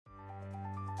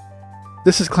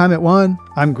This is Climate One.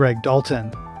 I'm Greg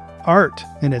Dalton. Art,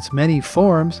 in its many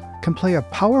forms, can play a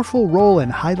powerful role in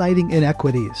highlighting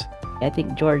inequities. I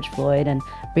think George Floyd and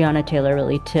Breonna Taylor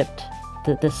really tipped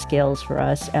the scales for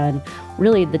us. And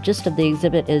really, the gist of the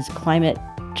exhibit is climate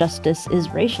justice is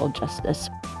racial justice.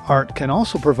 Art can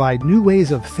also provide new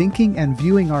ways of thinking and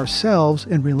viewing ourselves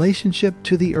in relationship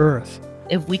to the earth.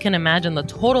 If we can imagine the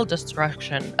total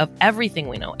destruction of everything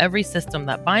we know, every system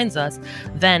that binds us,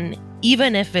 then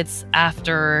even if it's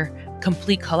after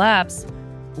complete collapse,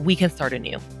 we can start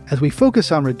anew. As we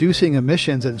focus on reducing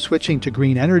emissions and switching to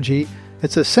green energy,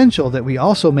 it's essential that we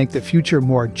also make the future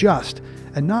more just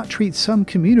and not treat some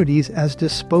communities as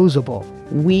disposable.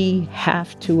 We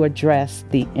have to address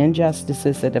the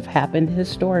injustices that have happened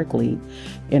historically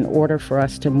in order for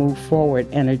us to move forward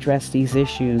and address these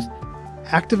issues.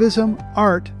 Activism,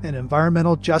 art, and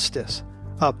environmental justice.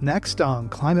 Up next on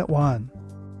Climate One.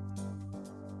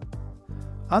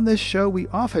 On this show, we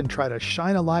often try to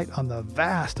shine a light on the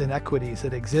vast inequities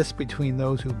that exist between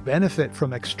those who benefit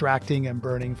from extracting and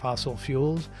burning fossil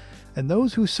fuels and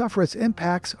those who suffer its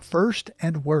impacts first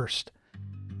and worst.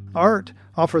 Art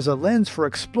offers a lens for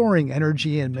exploring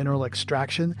energy and mineral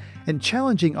extraction and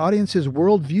challenging audiences'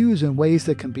 worldviews in ways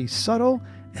that can be subtle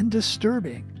and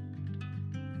disturbing.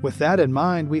 With that in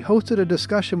mind, we hosted a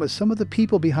discussion with some of the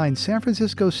people behind San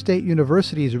Francisco State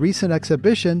University's recent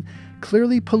exhibition,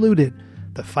 Clearly Polluted: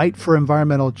 The Fight for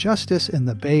Environmental Justice in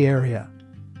the Bay Area.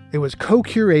 It was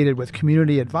co-curated with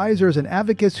community advisors and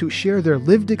advocates who share their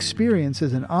lived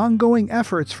experiences and ongoing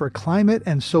efforts for climate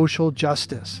and social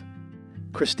justice.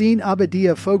 Christine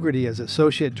Abadia Fogarty is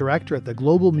Associate Director at the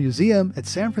Global Museum at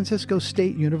San Francisco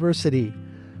State University.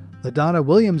 LaDonna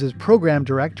Williams is Program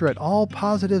Director at All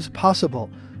Positives Possible,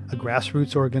 a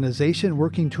grassroots organization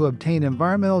working to obtain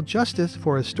environmental justice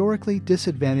for historically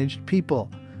disadvantaged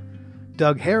people.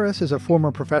 Doug Harris is a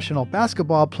former professional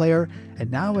basketball player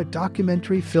and now a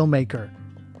documentary filmmaker.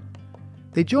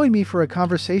 They joined me for a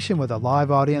conversation with a live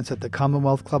audience at the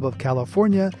Commonwealth Club of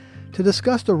California to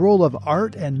discuss the role of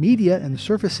art and media in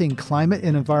surfacing climate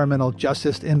and environmental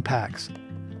justice impacts.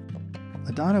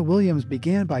 LaDonna Williams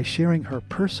began by sharing her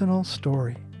personal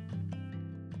story.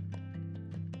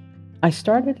 I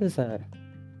started as a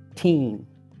teen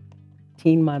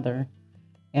mother,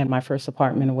 and my first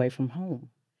apartment away from home.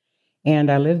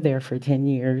 And I lived there for 10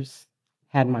 years,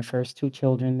 had my first 2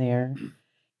 children there.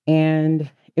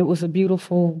 And it was a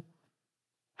beautiful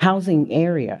housing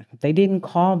area. They didn't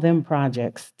call them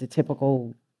projects, the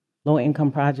typical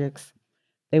low-income projects.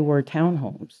 They were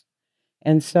townhomes.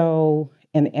 And so,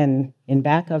 and in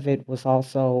back of it was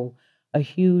also a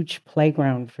huge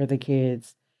playground for the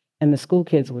kids. And the school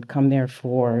kids would come there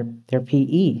for their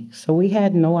PE. So we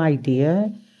had no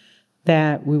idea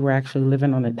that we were actually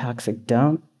living on a toxic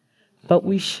dump. But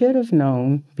we should have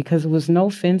known because there was no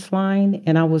fence line,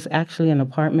 and I was actually an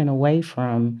apartment away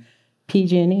from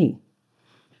PG&E.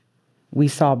 We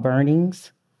saw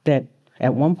burnings that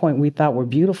at one point we thought were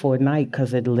beautiful at night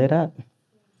because it lit up.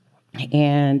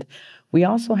 And we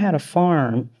also had a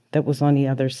farm that was on the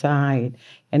other side.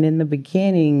 And in the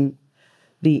beginning,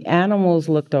 the animals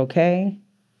looked okay,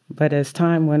 but as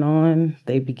time went on,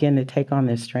 they began to take on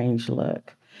this strange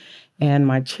look. And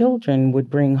my children would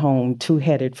bring home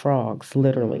 2-headed frogs,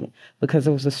 literally, because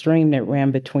there was a stream that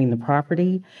ran between the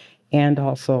property and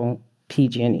also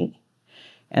PG&E.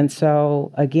 And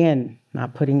so, again,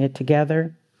 not putting it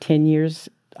together, 10 years,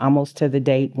 almost to the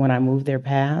date when I moved there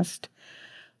passed,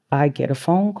 I get a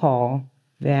phone call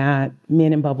that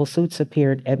men in bubble suits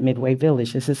appeared at Midway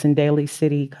Village. This is in Daly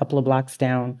City, a couple of blocks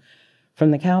down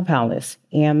from the Cow Palace.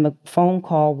 And the phone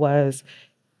call was,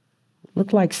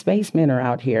 look like spacemen are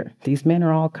out here. These men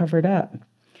are all covered up.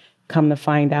 Come to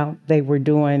find out, they were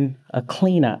doing a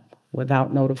cleanup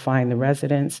without notifying the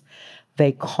residents.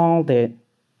 They called it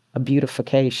a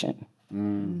beautification,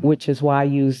 which is why I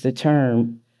use the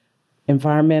term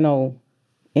environmental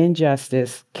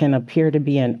injustice can appear to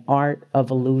be an art of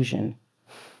illusion.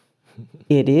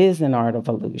 It is an art of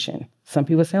illusion. Some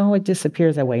people say, oh, it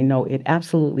disappears that way. No, it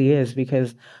absolutely is,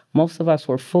 because most of us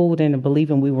were fooled into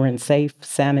believing we were in safe,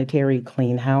 sanitary,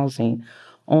 clean housing,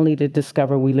 only to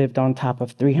discover we lived on top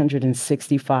of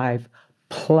 365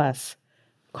 plus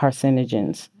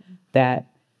carcinogens that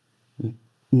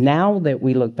now that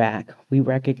we look back, we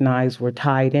recognize were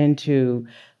tied into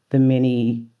the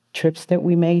many trips that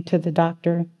we made to the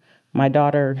doctor. My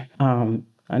daughter,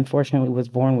 unfortunately, was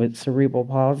born with cerebral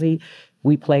palsy.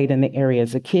 We played in the area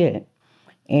as a kid.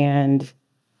 And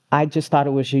I just thought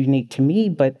it was unique to me.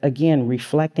 But again,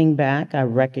 reflecting back, I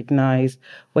recognized,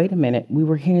 wait a minute, we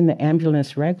were hearing the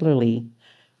ambulance regularly.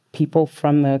 People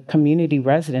from the community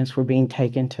residents were being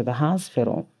taken to the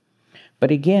hospital.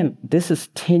 But again, this is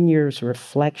 10 years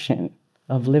reflection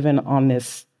of living on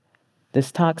this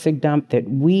toxic dump that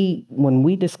when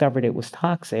we discovered it was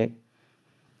toxic,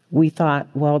 we thought,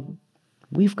 well,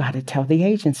 we've got to tell the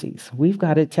agencies. We've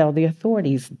got to tell the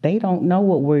authorities. They don't know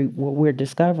what we're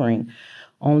discovering,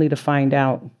 only to find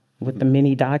out with the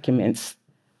many documents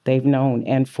they've known,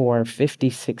 and for 50,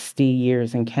 60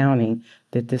 years and counting,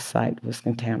 that this site was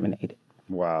contaminated.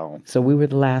 Wow. So we were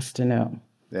the last to know.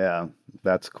 Yeah,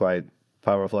 that's quite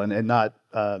powerful, and not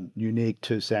unique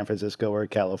to San Francisco or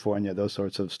California. Those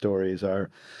sorts of stories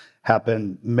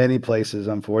happen many places,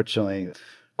 unfortunately.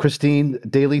 Christine,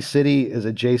 Daly City is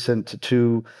adjacent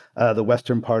to the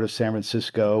western part of San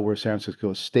Francisco, where San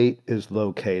Francisco State is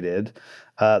located.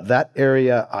 That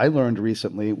area, I learned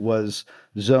recently, was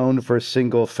zoned for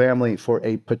single family for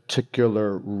a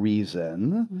particular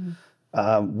reason.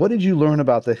 What did you learn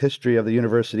about the history of the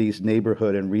university's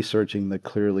neighborhood in researching the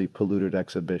Clearly Polluted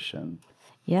exhibition?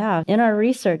 Yeah, in our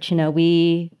research,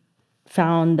 we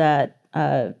found that,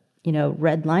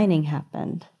 redlining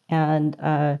happened.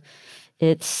 And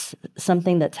it's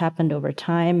something that's happened over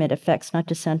time. It affects not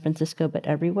just San Francisco, but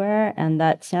everywhere. And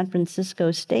that San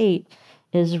Francisco State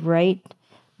is right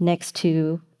next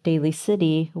to Daly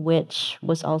City, which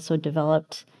was also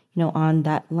developed, on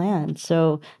that land.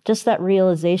 So just that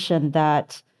realization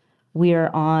that we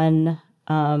are on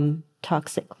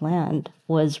toxic land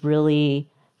was really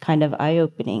kind of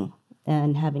eye-opening,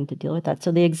 and having to deal with that.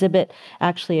 So the exhibit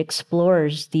actually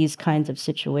explores these kinds of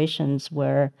situations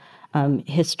where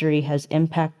history has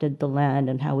impacted the land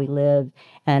and how we live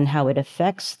and how it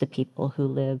affects the people who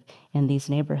live in these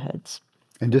neighborhoods.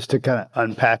 And just to kind of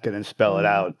unpack it and spell it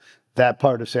out, that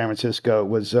part of San Francisco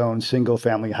was zoned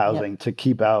single-family housing to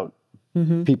keep out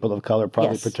people of color,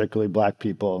 probably particularly Black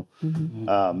people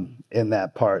in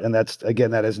that part. And that's,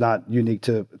 again, that is not unique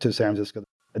to San Francisco.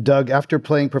 Doug, after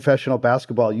playing professional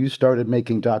basketball, you started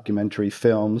making documentary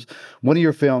films. One of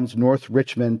your films, North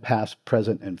Richmond, Past,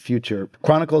 Present, and Future,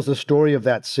 chronicles the story of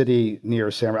that city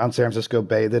on San Francisco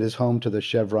Bay that is home to the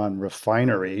Chevron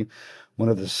refinery, one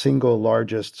of the single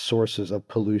largest sources of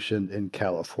pollution in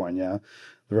California.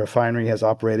 The refinery has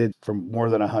operated for more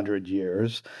than 100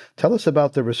 years. Tell us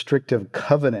about the restrictive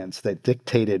covenants that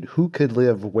dictated who could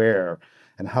live where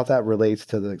and how that relates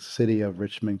to the city of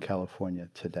Richmond, California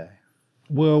today.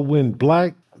 Well, when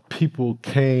Black people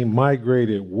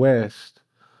migrated west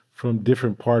from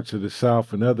different parts of the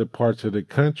South and other parts of the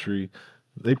country,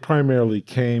 they primarily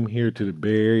came here to the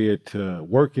Bay Area to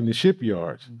work in the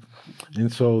shipyards. And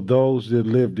so those that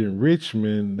lived in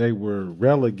Richmond, they were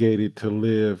relegated to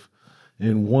live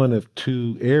in one of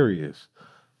two areas.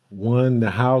 One,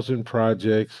 the housing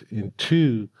projects, and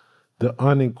two, the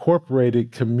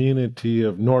unincorporated community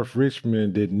of North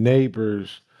Richmond that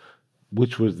neighbors,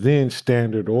 which was then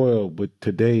Standard Oil, but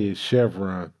today is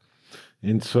Chevron.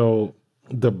 And so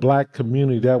the Black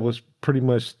community, that was pretty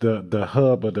much the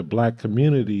hub of the Black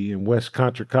community in West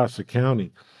Contra Costa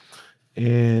County.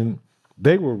 And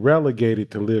they were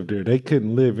relegated to live there. They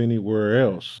couldn't live anywhere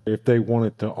else if they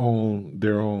wanted to own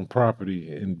their own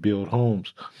property and build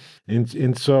homes.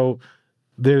 And so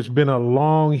there's been a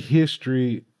long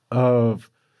history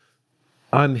of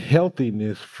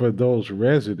unhealthiness for those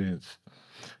residents.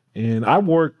 And I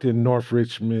worked in North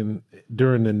Richmond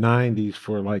during the 90s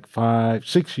for like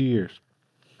 5-6 years.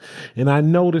 And I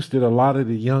noticed that a lot of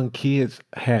the young kids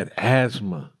had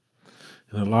asthma,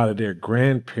 and a lot of their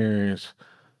grandparents,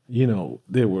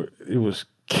 it was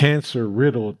cancer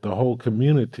riddled, the whole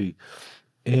community.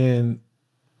 And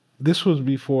this was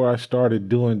before I started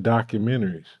doing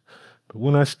documentaries. But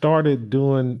when I started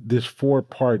doing this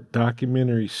 4-part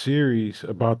documentary series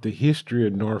about the history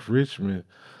of North Richmond,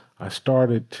 I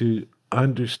started to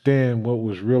understand what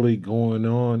was really going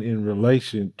on in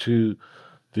relation to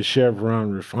the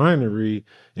Chevron refinery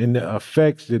and the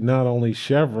effects that not only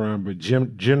Chevron, but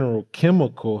General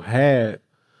Chemical had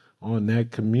on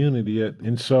that community.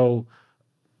 And so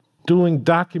doing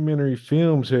documentary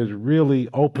films has really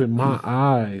opened my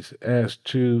eyes as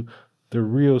to the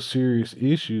real serious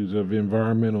issues of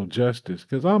environmental justice.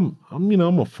 Because I'm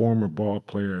a former ball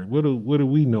player. What do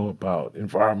we know about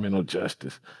environmental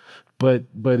justice? But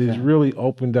it's really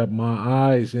opened up my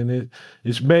eyes, and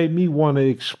it's made me want to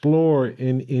explore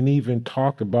and even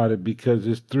talk about it, because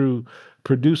it's through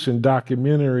producing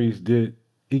documentaries that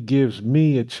it gives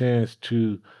me a chance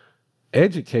to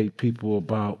educate people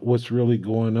about what's really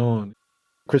going on.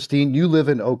 Christine, you live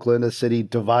in Oakland, a city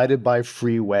divided by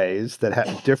freeways that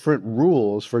have different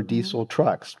rules for diesel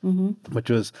trucks, which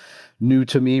was new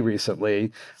to me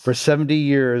recently. For 70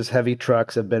 years, heavy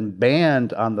trucks have been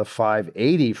banned on the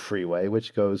 580 freeway,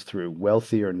 which goes through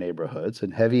wealthier neighborhoods,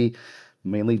 and heavy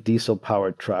mainly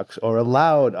diesel-powered trucks, are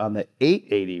allowed on the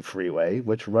 880 freeway,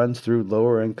 which runs through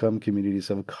lower-income communities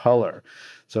of color.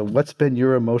 So what's been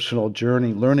your emotional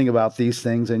journey learning about these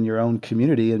things in your own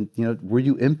community? And, were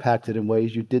you impacted in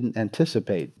ways you didn't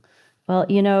anticipate? Well,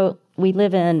 we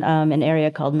live in an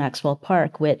area called Maxwell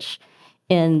Park, which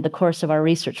in the course of our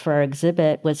research for our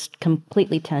exhibit was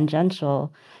completely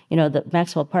tangential. The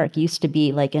Maxwell Park used to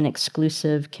be like an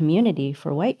exclusive community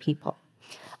for white people.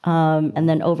 And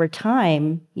then over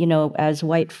time, as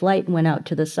white flight went out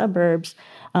to the suburbs,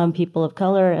 people of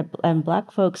color and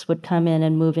Black folks would come in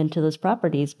and move into those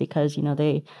properties because,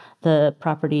 the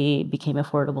property became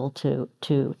affordable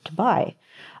to buy.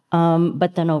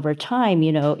 But then over time,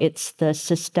 it's the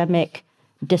systemic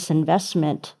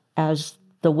disinvestment as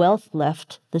the wealth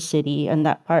left the city and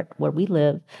that part where we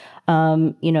live.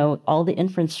 All the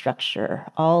infrastructure,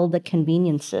 all the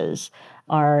conveniences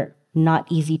are not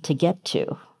easy to get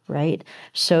to, right?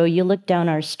 So you look down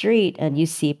our street and you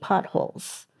see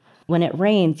potholes. When it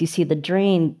rains, you see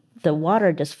the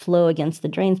water just flow against the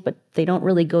drains, but they don't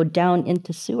really go down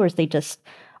into sewers. They just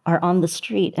are on the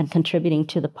street and contributing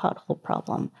to the pothole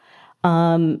problem.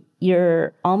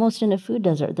 You're almost in a food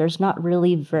desert. There's not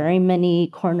really very many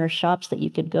corner shops that you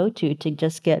could go to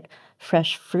just get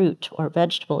fresh fruit or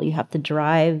vegetable. You have to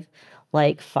drive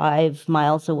like 5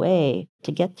 miles away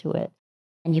to get to it.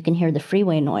 And you can hear the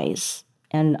freeway noise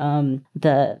and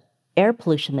the air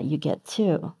pollution that you get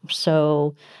too.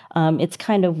 So it's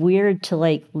kind of weird to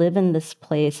live in this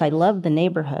place. I love the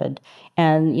neighborhood.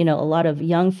 And, a lot of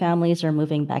young families are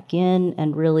moving back in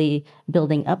and really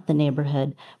building up the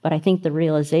neighborhood. But I think the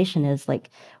realization is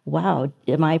wow,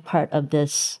 am I part of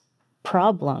this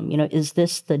problem? Is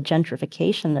this the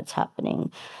gentrification that's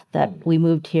happening? That we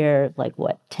moved here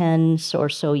 10 or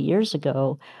so years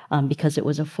ago because it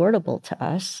was affordable to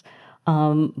us.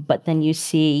 But then you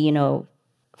see,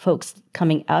 folks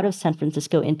coming out of San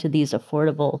Francisco into these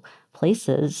affordable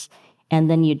places. And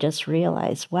then you just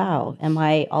realize, wow, am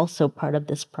I also part of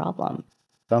this problem?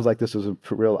 Sounds like this was a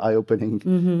real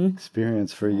eye-opening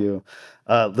experience for you.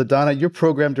 LaDonna, you're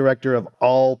program director of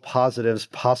All Positives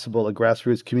Possible, a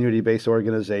grassroots community-based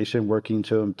organization working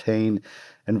to obtain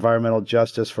environmental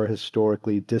justice for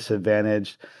historically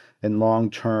disadvantaged and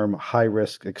long-term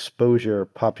high-risk exposure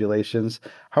populations.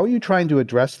 How are you trying to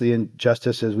address the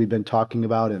injustices we've been talking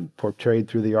about and portrayed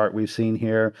through the art we've seen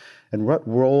here? And what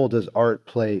role does art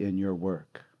play in your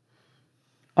work?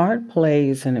 Art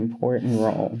plays an important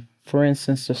role. For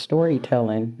instance, the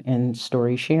storytelling and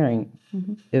story sharing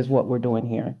is what we're doing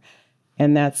here.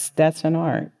 And that's an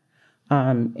art.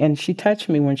 And she touched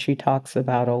me when she talks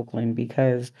about Oakland,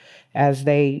 because as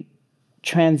they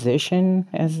transition,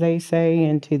 as they say,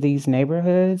 into these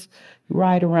neighborhoods,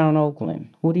 right around Oakland,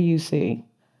 what do you see?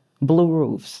 Blue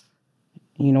roofs.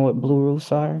 You know what blue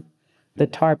roofs are? The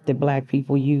tarp that Black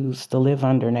people use to live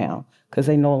under now, because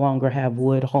they no longer have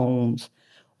wood homes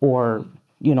or,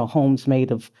 homes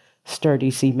made of sturdy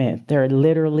cement. They're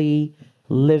literally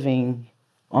living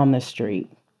on the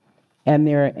street, and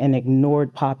they're an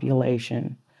ignored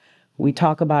population. We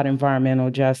talk about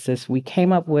environmental justice. We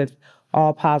came up with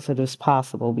All Positives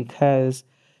Possible because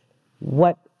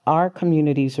what our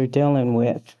communities are dealing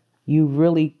with, you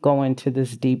really go into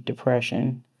this deep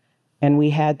depression. And we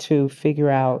had to figure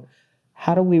out,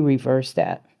 how do we reverse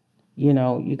that?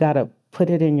 You got to put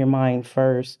it in your mind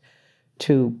first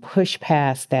to push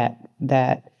past that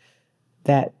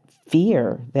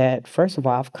fear that, first of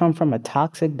all, I've come from a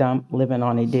toxic dump, living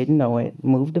on it, didn't know it,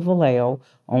 moved to Vallejo,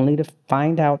 only to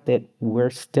find out that we're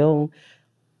still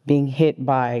being hit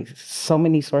by so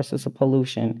many sources of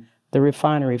pollution. The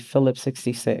refinery, Phillips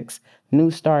 66,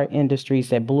 New Star Industries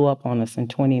that blew up on us in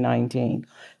 2019,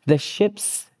 the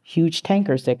ships, huge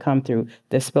tankers that come through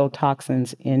that spill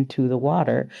toxins into the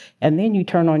water. And then you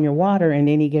turn on your water and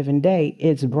any given day,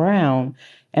 it's brown.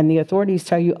 And the authorities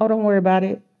tell you, oh, don't worry about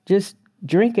it. Just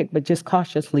drink it, but just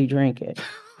cautiously drink it.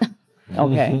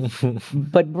 Okay.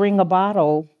 But bring a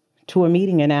bottle to a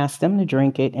meeting and ask them to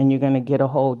drink it, and you're going to get a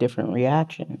whole different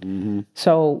reaction.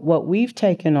 So what we've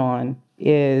taken on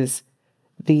is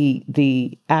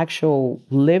the actual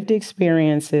lived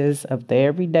experiences of the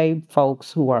everyday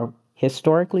folks who are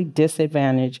historically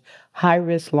disadvantaged, high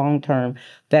risk long-term,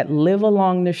 that live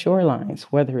along the shorelines,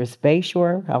 whether it's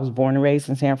Bayshore. I was born and raised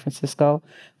in San Francisco.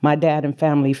 My dad and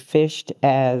family fished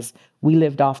as we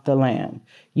lived off the land.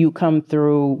 You come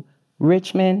through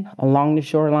Richmond, along the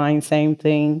shoreline, same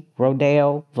thing,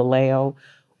 Rodeo, Vallejo.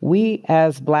 We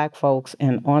as Black folks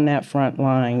and on that front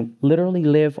line literally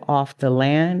live off the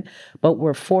land, but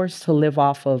we're forced to live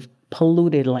off of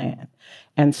polluted land.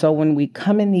 And so when we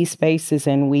come in these spaces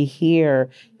and we hear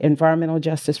environmental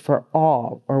justice for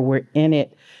all, or we're in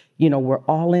it, we're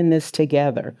all in this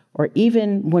together, or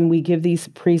even when we give these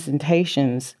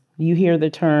presentations, you hear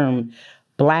the term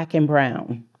Black and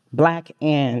brown, Black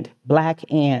and.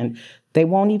 They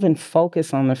won't even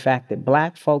focus on the fact that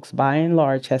Black folks, by and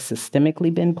large, has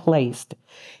systemically been placed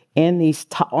in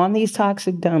on these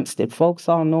toxic dumps that folks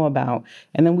all know about.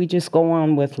 And then we just go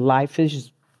on with life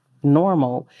is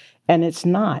normal, and it's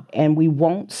not. And we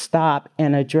won't stop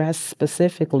and address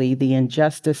specifically the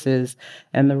injustices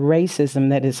and the racism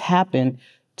that has happened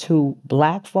to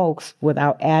Black folks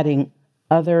without adding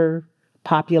other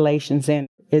populations in.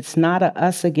 It's not a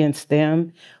us against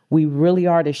them. We really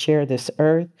are to share this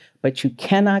earth, but you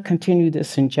cannot continue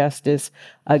this injustice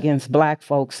against Black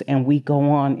folks and we go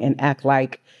on and act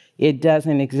like it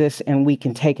doesn't exist and we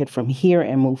can take it from here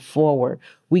and move forward.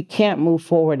 We can't move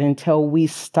forward until we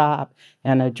stop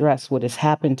and address what has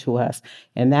happened to us.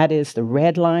 And that is the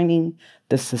redlining,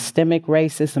 the systemic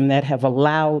racism that have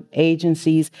allowed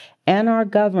agencies and our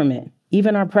government,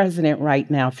 even our president right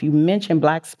now, if you mention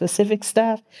Black specific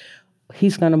stuff,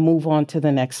 he's going to move on to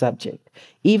the next subject.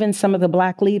 Even some of the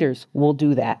Black leaders will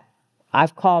do that.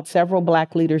 I've called several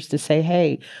Black leaders to say,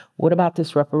 hey, what about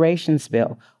this reparations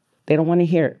bill? They don't want to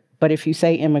hear it. But if you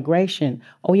say immigration,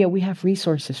 oh yeah, we have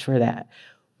resources for that.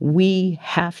 We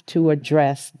have to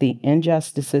address the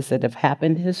injustices that have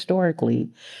happened historically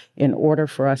in order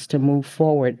for us to move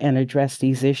forward and address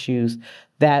these issues.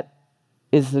 That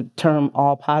is the term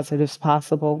all positives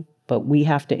possible, but we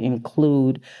have to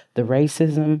include the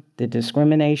racism, the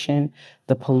discrimination,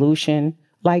 the pollution.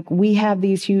 Like we have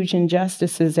these huge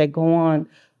injustices that go on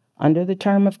under the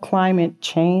term of climate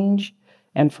change.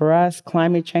 And for us,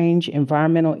 climate change,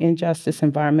 environmental injustice,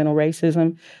 environmental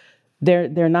racism,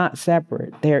 they're not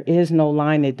separate. There is no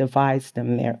line that divides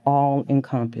them. They're all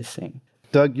encompassing.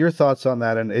 Doug, your thoughts on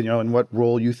that, and what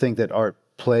role you think that art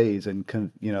plays in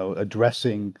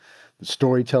addressing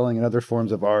storytelling and other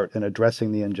forms of art and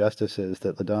addressing the injustices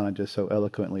that LaDonna just so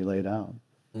eloquently laid out?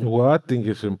 Well, I think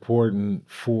it's important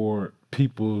for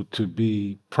people to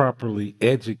be properly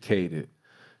educated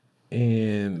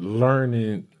and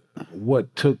learning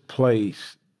what took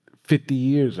place 50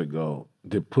 years ago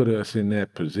that put us in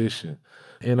that position.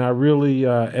 And I really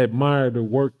admire the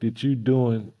work that you're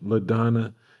doing,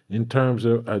 LaDonna, in terms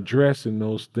of addressing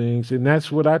those things. And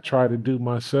that's what I try to do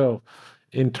myself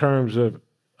in terms of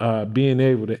being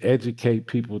able to educate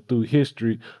people through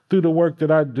history, through the work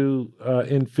that I do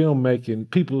in filmmaking.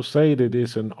 People say that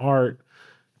it's an art,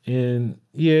 and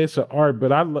yeah, it's an art,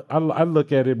 but I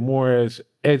look at it more as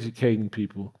educating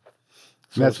people.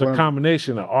 So it's a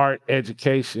combination of art,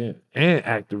 education, and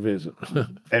activism.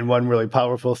 And one really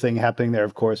powerful thing happening there,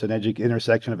 of course, an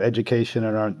intersection of education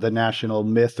and the national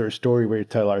myth or story we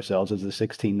tell ourselves is the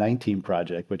 1619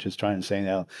 Project, which is trying to say,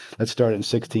 now, let's start in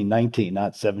 1619,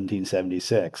 not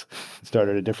 1776. Start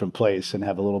at a different place and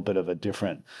have a little bit of a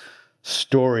different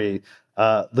story.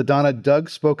 LaDonna,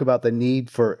 Doug spoke about the need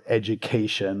for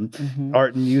education. Mm-hmm.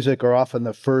 Art and music are often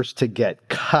the first to get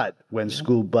cut when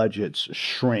school budgets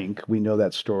shrink. We know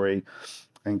that story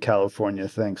in California,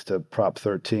 thanks to Prop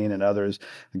 13 and others.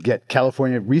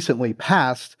 California recently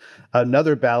passed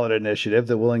another ballot initiative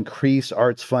that will increase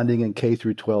arts funding in K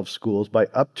through 12 schools by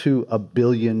up to $1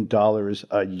 billion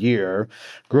a year.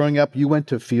 Growing up, you went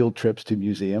to field trips to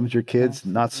museums. Your kids,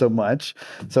 not so much.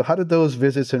 So how did those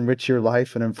visits enrich your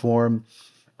life and inform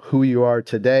who you are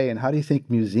today? And how do you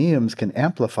think museums can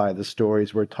amplify the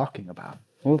stories we're talking about?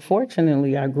 Well,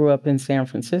 fortunately, I grew up in San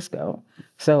Francisco.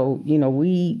 So,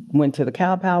 we went to the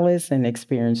Cow Palace and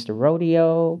experienced the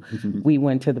rodeo. Mm-hmm. We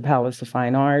went to the Palace of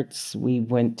Fine Arts. We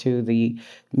went to the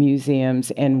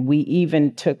museums, and we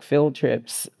even took field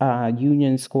trips,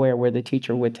 Union Square, where the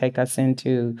teacher would take us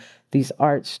into these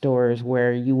art stores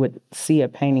where you would see a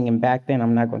painting. And back then,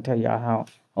 I'm not going to tell y'all how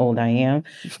old I am,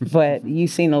 but you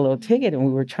seen a little ticket and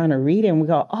we were trying to read it and we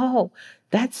go, oh,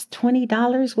 that's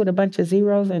 $20 with a bunch of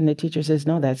zeros. And the teacher says,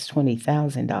 no, that's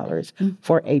 $20,000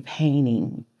 for a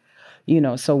painting.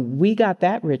 So we got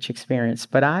that rich experience,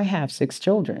 but I have 6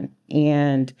 children,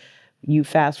 and you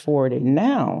fast forward it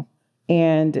now,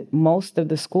 and most of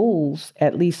the schools,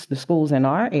 at least the schools in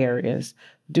our areas,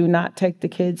 do not take the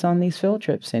kids on these field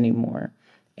trips anymore.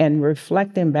 And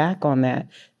reflecting back on that,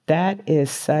 that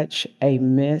is such a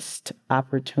missed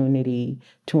opportunity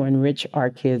to enrich our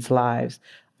kids' lives.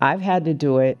 I've had to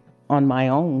do it on my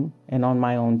own and on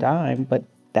my own dime, but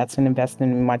that's an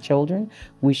investment in my children.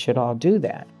 We should all do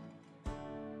that.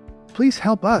 Please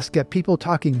help us get people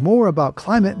talking more about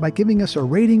climate by giving us a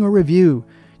rating or review.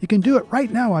 You can do it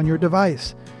right now on your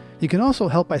device. You can also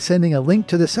help by sending a link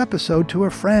to this episode to a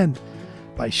friend.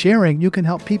 By sharing, you can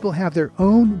help people have their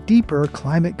own deeper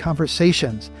climate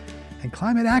conversations. And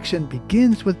climate action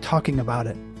begins with talking about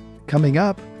it. Coming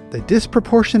up, the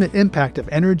disproportionate impact of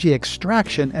energy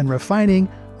extraction and refining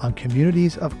on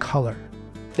communities of color.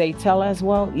 They tell us,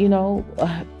 well,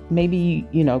 maybe,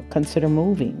 consider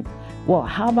moving. Well,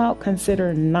 how about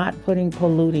consider not putting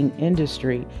polluting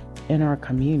industry in our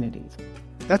communities?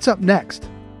 That's up next.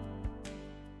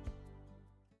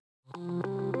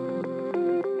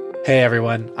 Hey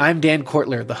everyone, I'm Dan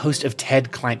Kortler, the host of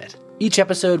TED Climate. Each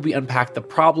episode, we unpack the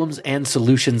problems and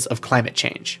solutions of climate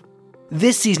change.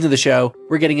 This season of the show,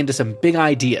 we're getting into some big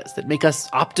ideas that make us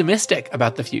optimistic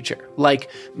about the future, like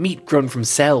meat grown from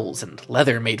cells and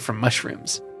leather made from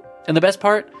mushrooms. And the best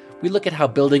part, we look at how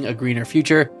building a greener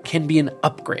future can be an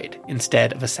upgrade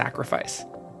instead of a sacrifice.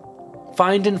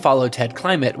 Find and follow TED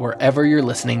Climate wherever you're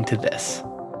listening to this.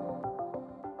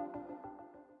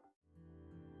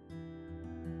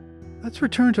 Let's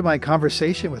return to my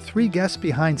conversation with three guests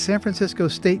behind San Francisco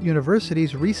State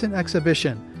University's recent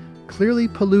exhibition, Clearly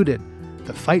Polluted: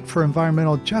 The Fight for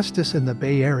Environmental Justice in the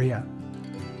Bay Area.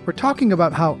 We're talking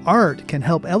about how art can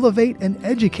help elevate and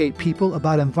educate people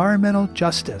about environmental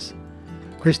justice.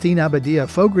 Christine Abadia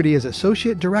Fogarty is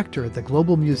Associate Director at the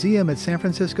Global Museum at San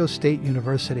Francisco State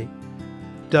University.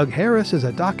 Doug Harris is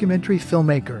a documentary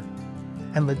filmmaker.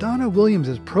 And LaDonna Williams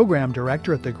is Program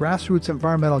Director at the grassroots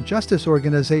environmental justice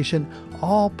organization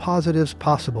All Positives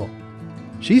Possible.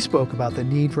 She spoke about the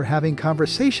need for having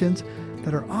conversations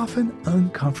that are often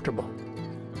uncomfortable.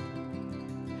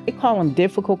 They call them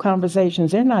difficult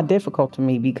conversations. They're not difficult to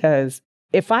me because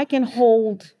if I can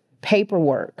hold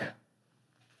paperwork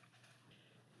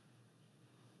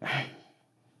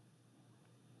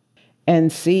and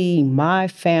see my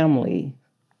family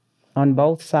on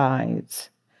both sides,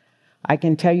 I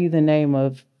can tell you the name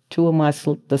of two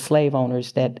of the slave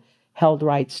owners that held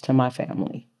rights to my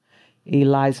family.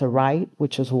 Eliza Wright,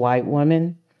 which was a white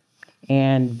woman,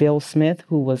 and Bill Smith,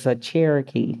 who was a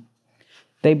Cherokee.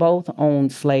 They both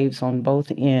owned slaves on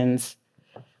both ends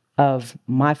of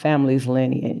my family's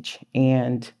lineage.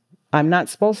 And I'm not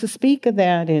supposed to speak of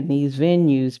that in these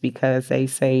venues because they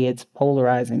say it's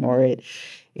polarizing or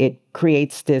it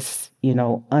creates this,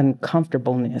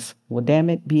 uncomfortableness. Well,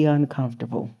 damn it, be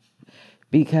uncomfortable.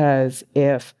 Because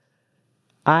if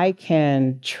I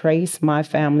can trace my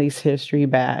family's history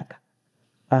back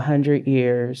 100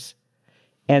 years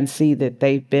and see that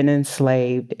they've been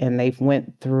enslaved and they've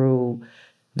went through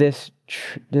this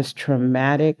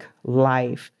traumatic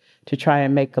life to try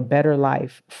and make a better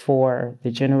life for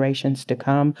the generations to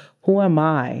come, who am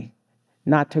I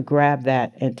not to grab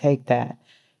that and take that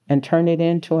and turn it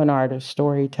into an art of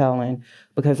storytelling?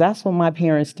 Because that's what my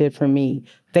parents did for me.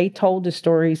 They told the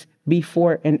stories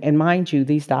before, and mind you,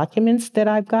 these documents that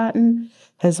I've gotten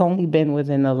has only been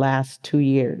within the last 2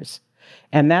 years.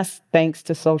 And that's thanks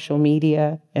to social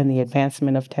media and the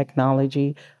advancement of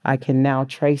technology. I can now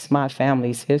trace my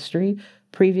family's history.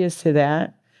 Previous to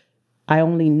that, I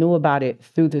only knew about it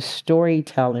through the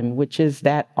storytelling, which is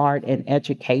that art and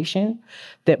education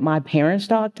that my parents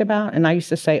talked about. And I used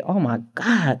to say, oh my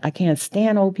God, I can't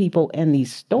stand old people and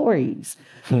these stories.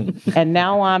 And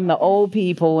now I'm the old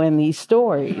people in these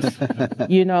stories,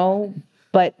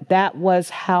 But that was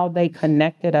how they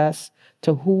connected us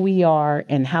to who we are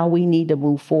and how we need to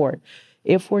move forward.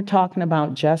 If we're talking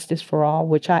about justice for all,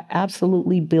 which I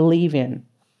absolutely believe in,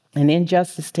 an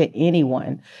injustice to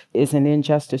anyone is an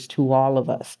injustice to all of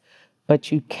us. But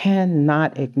you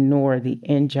cannot ignore the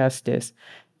injustice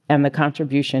and the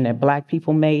contribution that Black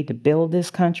people made to build this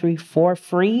country for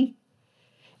free.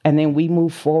 And then we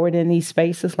move forward in these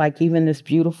spaces, like even this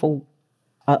beautiful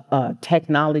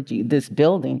technology. This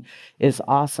building is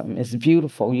awesome. It's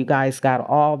beautiful. You guys got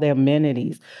all the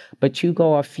amenities. But you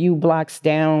go a few blocks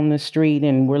down the street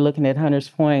and we're looking at Hunters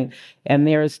Point, and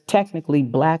there's technically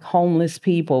Black homeless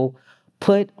people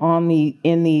put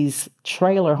in these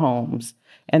trailer homes.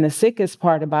 And the sickest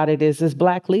part about it is this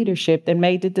Black leadership that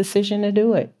made the decision to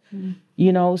do it.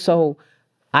 Mm-hmm. So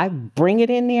I bring it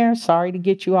in there. Sorry to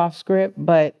get you off script,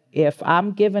 but if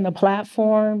I'm given a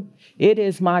platform, it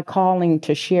is my calling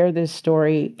to share this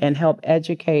story and help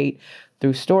educate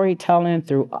through storytelling,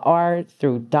 through art,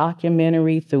 through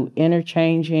documentary, through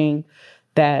interchanging,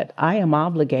 that I am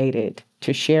obligated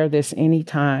to share this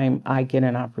anytime I get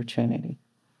an opportunity.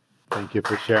 Thank you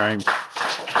for sharing.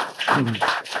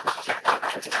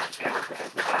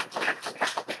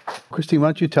 Christine, why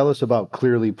don't you tell us about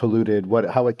Clearly Polluted,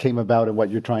 how it came about and what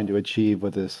you're trying to achieve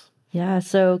with this? Yeah,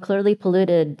 so Clearly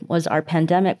Polluted was our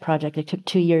pandemic project. It took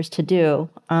 2 years to do.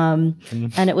 And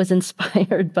it was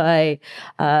inspired by,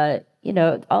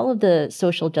 all of the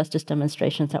social justice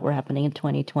demonstrations that were happening in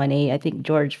 2020. I think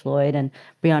George Floyd and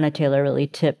Breonna Taylor really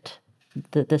tipped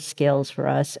the scales for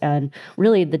us. And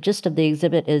really, the gist of the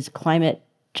exhibit is climate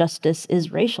justice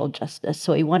is racial justice.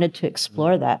 So we wanted to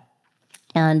explore that.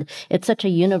 And it's such a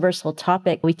universal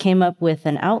topic. We came up with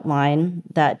an outline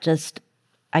that just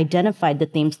identified the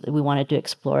themes that we wanted to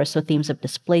explore. So themes of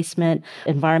displacement,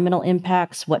 environmental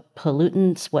impacts, what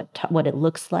pollutants, what it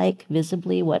looks like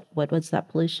visibly, what was that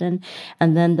pollution,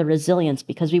 and then the resilience,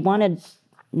 because we wanted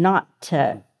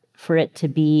for it to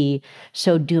be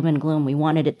so doom and gloom. We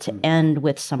wanted it to end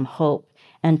with some hope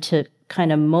and to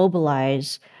kind of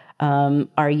mobilize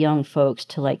our young folks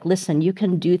to listen, you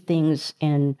can do things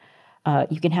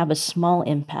you can have a small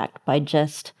impact by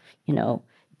just,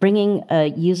 bringing a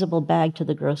usable bag to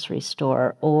the grocery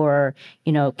store, or,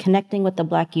 connecting with the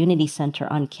Black Unity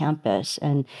Center on campus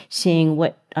and seeing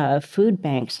what food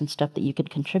banks and stuff that you could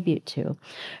contribute to.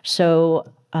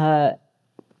 So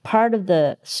part of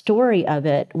the story of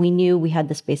it, we knew we had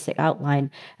this basic outline,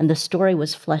 and the story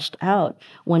was fleshed out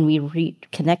when we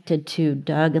reconnected to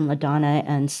Doug and LaDonna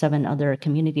and 7 other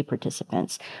community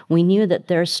participants. We knew that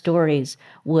their stories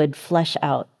would flesh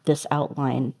out this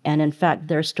outline, and in fact,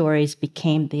 their stories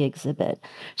became the exhibit.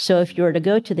 So if you were to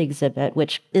go to the exhibit,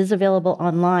 which is available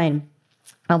online,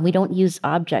 we don't use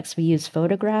objects, we use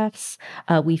photographs.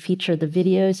 We feature the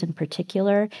videos in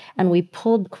particular, and we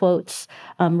pulled quotes,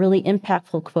 really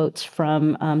impactful quotes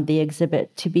from the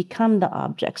exhibit to become the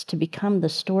objects, to become the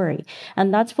story.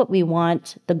 And that's what we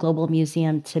want the Global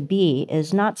Museum to be,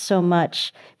 is not so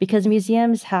much, because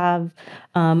museums have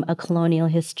a colonial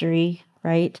history,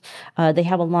 right? They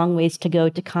have a long ways to go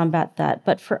to combat that.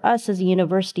 But for us as a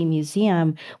university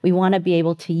museum, we want to be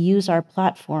able to use our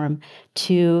platform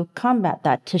to combat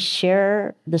that, to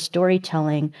share the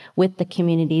storytelling with the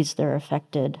communities that are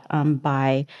affected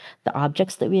by the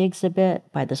objects that we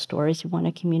exhibit, by the stories we want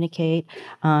to communicate,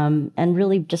 and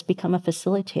really just become a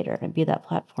facilitator and be that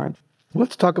platform.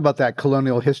 Let's talk about that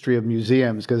colonial history of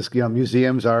museums, because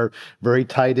museums are very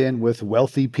tied in with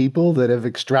wealthy people that have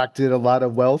extracted a lot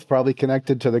of wealth, probably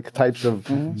connected to the types of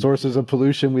sources of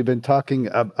pollution we've been talking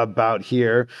about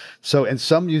here. So, and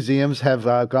some museums have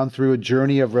gone through a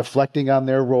journey of reflecting on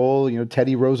their role.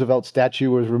 Teddy Roosevelt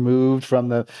statue was removed from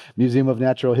the Museum of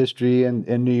Natural History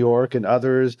in New York, and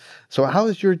others. So, how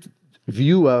is your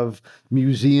view of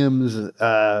museums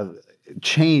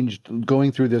changed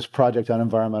going through this project on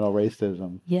environmental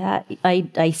racism? Yeah,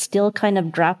 I still kind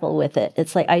of grapple with it.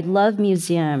 It's like, I love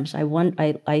museums.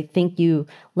 I think you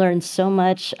learn so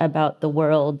much about the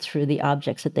world through the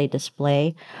objects that they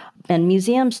display. And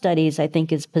museum studies, I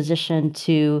think, is positioned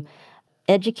to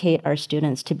educate our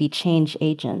students to be change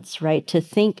agents, right? To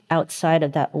think outside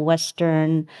of that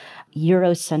Western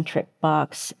Eurocentric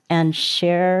box and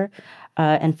share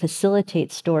and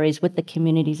facilitate stories with the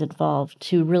communities involved,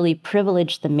 to really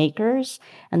privilege the makers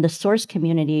and the source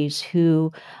communities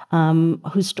whose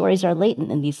stories are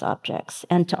latent in these objects,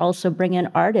 and to also bring in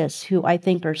artists who I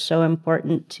think are so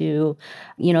important to,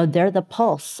 they're the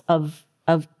pulse of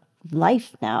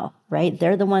life now, right?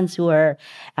 They're the ones who are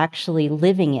actually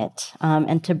living it.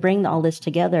 And to bring all this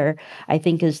together, I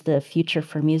think, is the future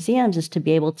for museums, is to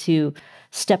be able to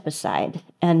step aside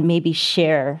and maybe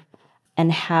share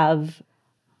and have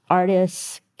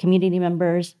artists, community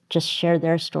members just share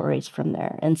their stories from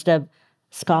there, instead of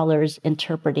scholars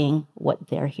interpreting what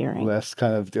they're hearing. Less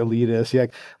kind of elitist. Yeah.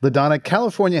 LaDonna,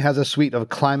 California has a suite of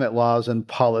climate laws and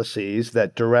policies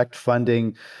that direct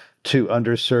funding to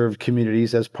underserved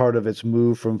communities as part of its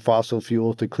move from fossil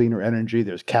fuel to cleaner energy.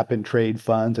 There's cap and trade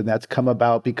funds, and that's come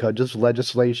about because of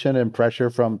legislation and pressure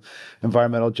from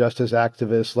environmental justice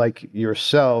activists like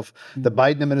yourself. The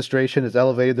Biden administration has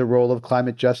elevated the role of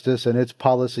climate justice in its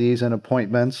policies and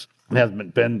appointments, and has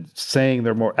been saying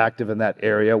they're more active in that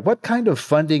area. What kind of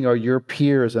funding are your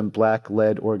peers and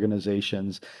Black-led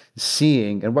organizations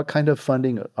seeing, and what kind of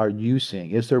funding are you seeing?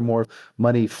 Is there more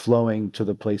money flowing to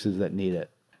the places that need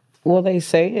it? Well, they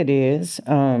say it is,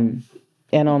 and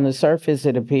on the surface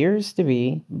it appears to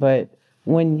be, but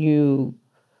when you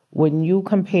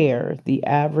compare the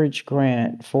average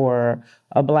grant for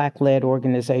a Black-led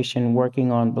organization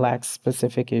working on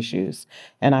Black-specific issues,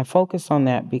 and I focus on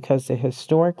that because the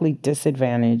historically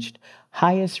disadvantaged,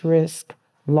 highest risk,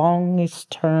 longest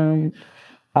term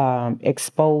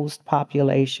exposed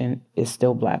population is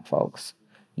still Black folks.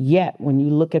 Yet, when you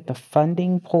look at the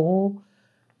funding pool,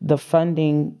 the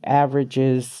funding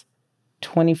averages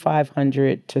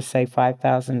 $2,500 to say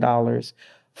 $5,000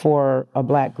 for a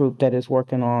Black group that is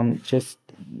working on just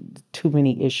too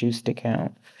many issues to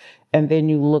count. And then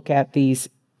you look at these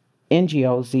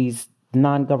NGOs, these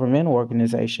non-governmental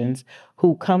organizations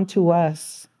who come to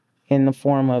us in the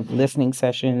form of listening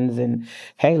sessions and,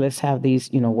 hey, let's have these,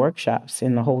 workshops.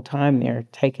 And the whole time they're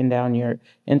taking down your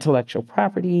intellectual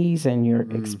properties and your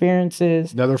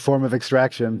experiences. Another form of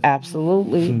extraction.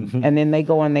 Absolutely. And then they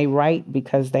go and they write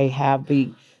because they have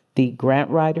the grant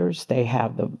writers, they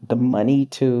have the money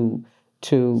to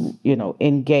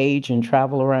engage and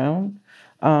travel around.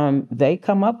 They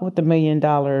come up with $1 million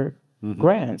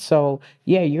grant. So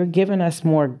yeah, you're giving us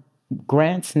more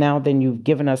grants now than you've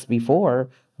given us before,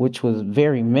 which was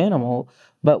very minimal.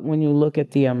 But when you look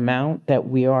at the amount that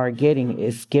we are getting,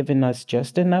 it's giving us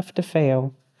just enough to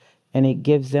fail, and it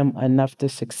gives them enough to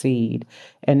succeed.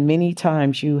 And many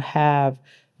times you have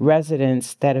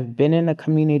residents that have been in a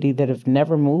community that have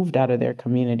never moved out of their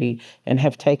community and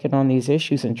have taken on these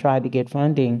issues and tried to get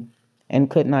funding and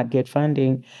could not get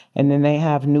funding. And then they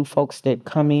have new folks that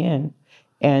come in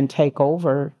and take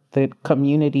over the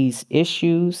community's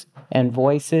issues and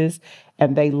voices,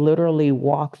 and they literally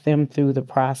walk them through the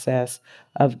process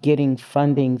of getting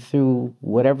funding through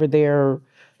whatever their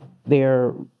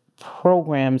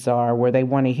programs are, where they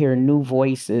want to hear new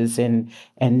voices and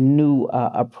new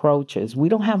approaches. We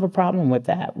don't have a problem with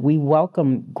that. We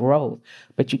welcome growth,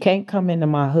 but you can't come into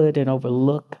my hood and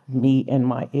overlook me and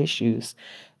my issues.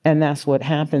 And that's what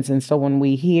happens. And so when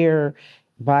we hear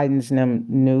Biden's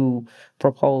new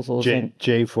proposals,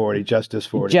 J40, Justice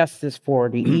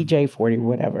 40, EJ 40,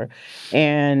 whatever,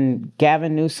 and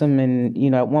Gavin Newsom,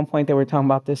 and at one point they were talking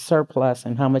about this surplus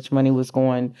and how much money was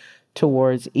going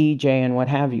towards EJ and what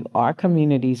have you. Our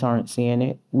communities aren't seeing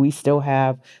it. We still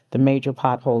have the major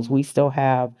potholes. We still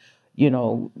have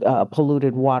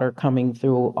polluted water coming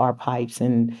through our pipes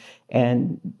and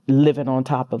living on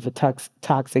top of a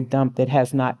toxic dump that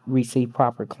has not received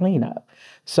proper cleanup.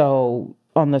 So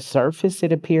on the surface,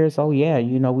 it appears,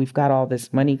 we've got all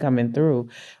this money coming through,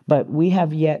 but we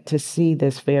have yet to see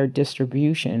this fair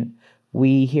distribution.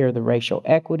 We hear the racial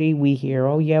equity. We hear,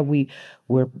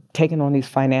 we're taking on these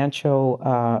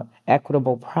financial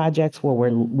equitable projects where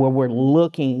we're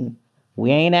looking.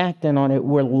 We ain't acting on it.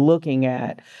 We're looking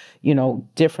at,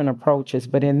 different approaches.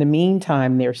 But in the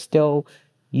meantime, they're still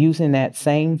using that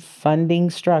same funding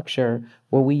structure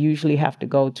where we usually have to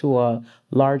go to a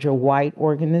larger white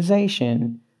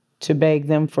organization to beg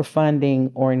them for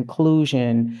funding or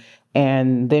inclusion.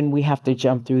 And then we have to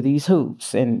jump through these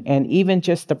hoops. And even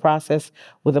just the process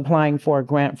with applying for a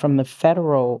grant from the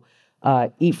federal,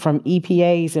 from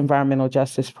EPA's Environmental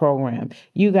Justice Program,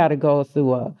 you got to go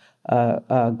through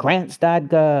a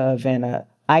grants.gov and a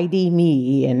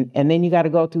ID.me, and then you got to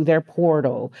go through their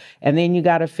portal. And then you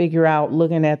got to figure out,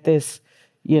 looking at this,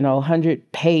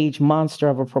 100-page monster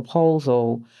of a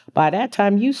proposal. By that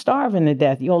time, you starving to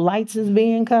death. Your lights is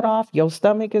being cut off. Your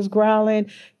stomach is growling.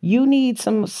 You need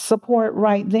some support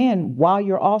right then, while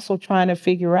you're also trying to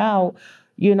figure out,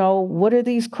 what are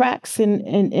these cracks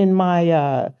in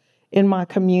my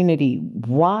community?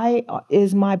 Why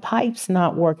is my pipes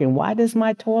not working? Why does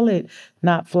my toilet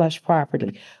not flush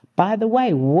properly? By the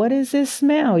way, what is this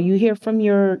smell? You hear from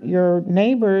your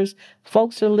neighbors,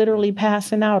 folks are literally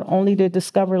passing out, only to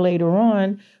discover later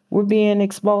on we're being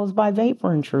exposed by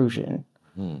vapor intrusion.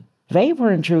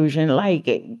 Vapor intrusion,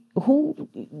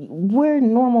 we're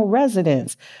normal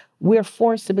residents. We're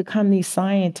forced to become these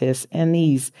scientists and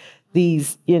these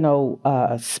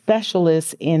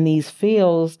specialists in these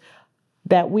fields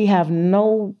that we have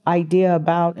no idea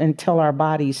about until our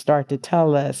bodies start to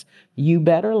tell us, you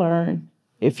better learn.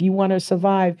 If you want to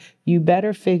survive, you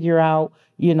better figure out,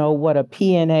 what a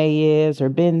PNA is, or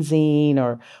benzene,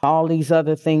 or all these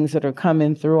other things that are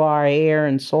coming through our air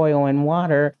and soil and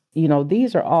water.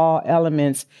 These are all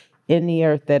elements in the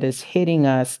earth that is hitting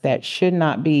us that should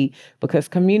not be, because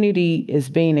community is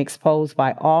being exposed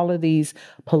by all of these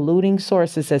polluting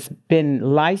sources that's been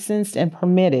licensed and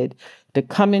permitted to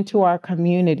come into our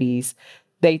communities.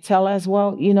 They tell us,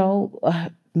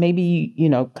 maybe,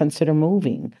 consider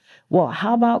moving. Well,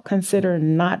 how about consider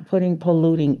not putting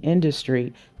polluting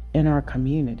industry in our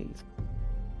communities?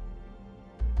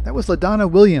 That was LaDonna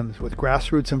Williams with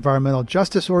grassroots environmental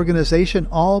justice organization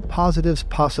All Positives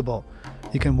Possible.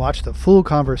 You can watch the full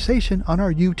conversation on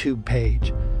our YouTube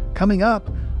page. Coming up,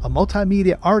 a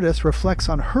multimedia artist reflects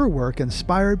on her work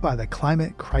inspired by the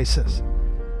climate crisis.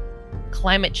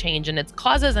 Climate change and its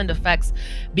causes and effects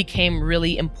became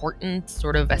really important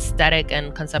sort of aesthetic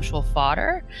and conceptual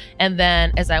fodder. And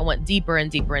then as I went deeper and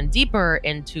deeper and deeper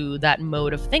into that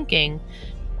mode of thinking,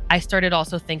 I started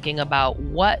also thinking about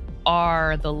what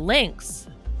are the links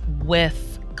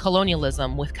with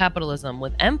colonialism, with capitalism,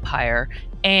 with empire,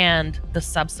 and the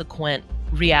subsequent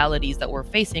realities that we're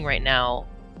facing right now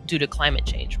due to climate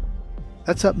change.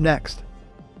 That's up next.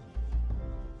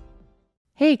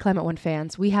 Hey, Climate One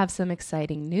fans, we have some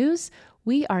exciting news.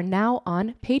 We are now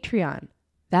on Patreon.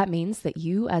 That means that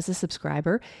you, as a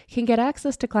subscriber, can get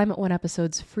access to Climate One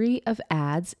episodes free of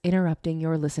ads interrupting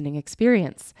your listening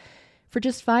experience. For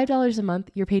just $5 a month,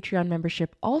 your Patreon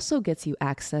membership also gets you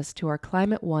access to our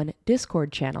Climate One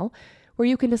Discord channel, where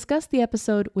you can discuss the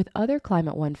episode with other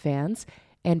Climate One fans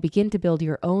and begin to build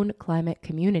your own climate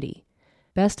community.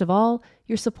 Best of all,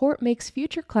 your support makes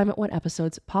future Climate One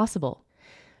episodes possible.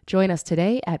 Join us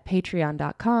today at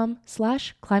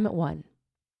patreon.com/climateone.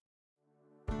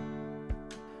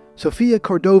 Sofia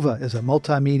Cordova is a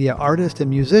multimedia artist and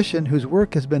musician whose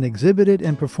work has been exhibited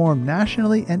and performed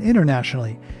nationally and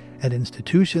internationally at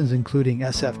institutions including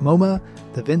SF MoMA,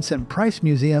 the Vincent Price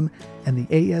Museum, and the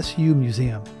ASU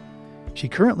Museum. She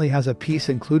currently has a piece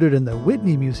included in the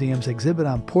Whitney Museum's exhibit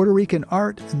on Puerto Rican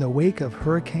art in the wake of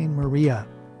Hurricane Maria.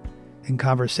 In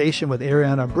conversation with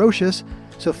Ariana Brocious,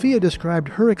 Sofia described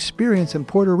her experience in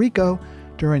Puerto Rico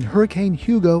during Hurricane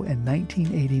Hugo in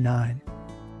 1989.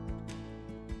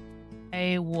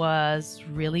 I was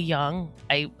really young.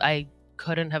 I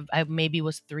couldn't have, I maybe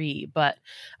was 3, but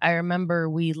I remember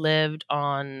we lived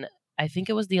on, I think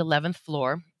it was the 11th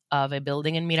floor of a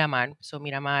building in Miramar. So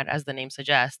Miramar, as the name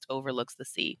suggests, overlooks the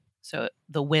sea. So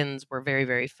the winds were very,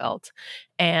 very felt.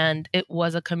 And it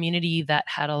was a community that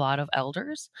had a lot of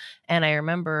elders. And I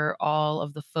remember all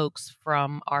of the folks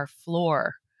from our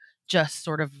floor just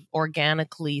sort of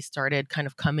organically started kind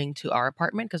of coming to our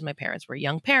apartment because my parents were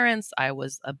young parents. I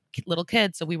was a little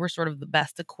kid. So we were sort of the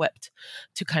best equipped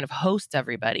to kind of host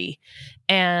everybody.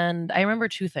 And I remember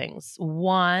 2 things.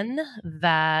 One,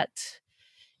 that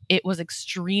it was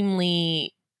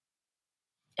extremely,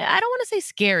 I don't want to say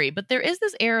scary, but there is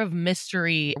this air of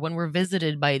mystery when we're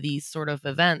visited by these sort of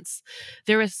events.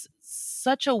 There is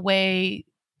such a way,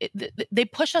 they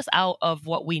push us out of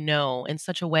what we know in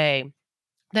such a way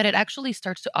that it actually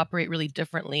starts to operate really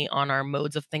differently on our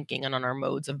modes of thinking and on our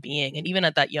modes of being. And even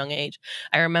at that young age,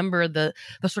 I remember the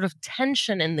sort of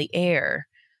tension in the air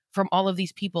from all of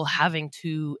these people having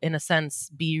to, in a sense,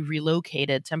 be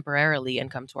relocated temporarily and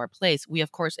come to our place. We,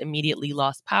 of course, immediately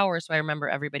lost power. So I remember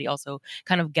everybody also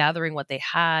kind of gathering what they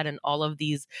had, and all of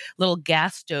these little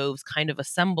gas stoves kind of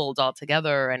assembled all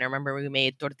together. And I remember we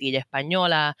made tortilla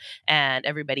española and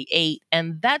everybody ate.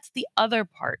 And that's the other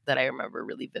part that I remember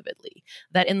really vividly,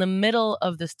 that in the middle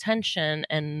of this tension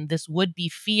and this would-be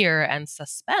fear and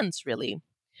suspense, really,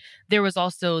 there was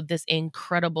also this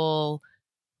incredible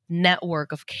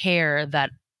network of care that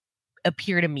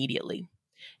appeared immediately.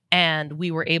 And we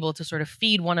were able to sort of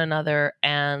feed one another.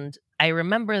 And I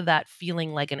remember that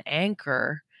feeling like an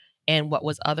anchor in what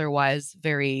was otherwise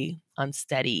very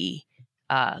unsteady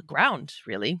ground,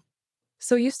 really.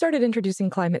 So you started introducing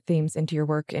climate themes into your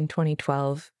work in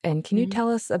 2012. And can you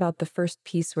tell us about the first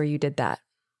piece where you did that?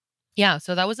 Yeah,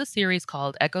 so that was a series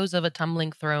called Echoes of a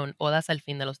Tumbling Throne, Odas al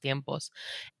Fin de los Tiempos.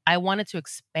 I wanted to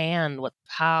expand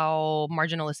how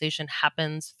marginalization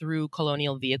happens through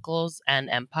colonial vehicles and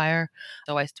empire.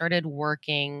 So I started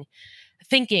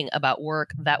thinking about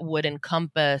work that would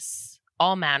encompass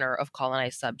all manner of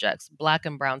colonized subjects, Black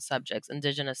and brown subjects,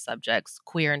 Indigenous subjects,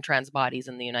 queer and trans bodies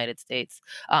in the United States,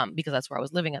 because that's where I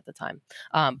was living at the time,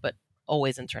 but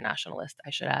always internationalist, I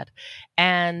should add.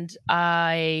 And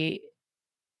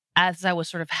as I was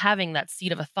sort of having that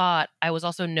seed of a thought, I was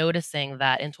also noticing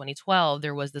that in 2012,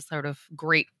 there was this sort of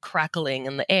great crackling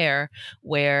in the air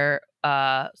where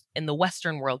in the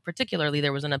Western world, particularly,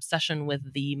 there was an obsession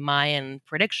with the Mayan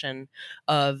prediction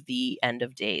of the end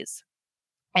of days.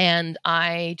 And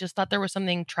I just thought there was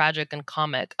something tragic and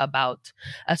comic about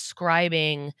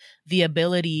ascribing the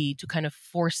ability to kind of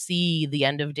foresee the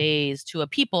end of days to a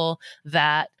people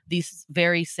that these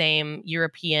very same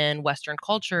European Western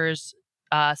cultures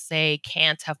say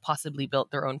can't have possibly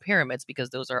built their own pyramids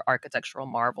because those are architectural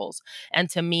marvels. And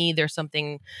to me, there's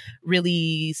something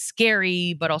really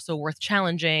scary, but also worth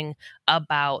challenging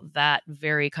about that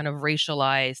very kind of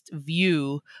racialized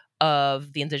view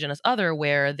of the Indigenous other,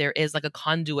 where there is like a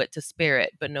conduit to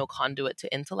spirit, but no conduit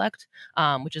to intellect,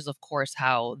 which is, of course,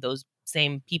 how those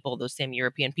same people, those same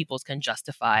European peoples can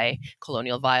justify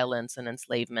colonial violence and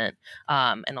enslavement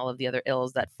and all of the other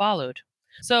ills that followed.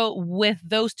 So with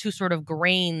those two sort of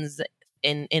grains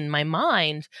in my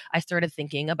mind, I started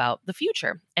thinking about the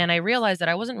future. And I realized that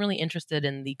I wasn't really interested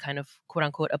in the kind of quote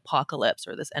unquote apocalypse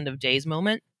or this end of days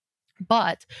moment,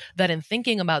 but that in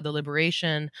thinking about the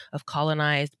liberation of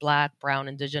colonized Black, brown,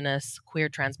 Indigenous, queer,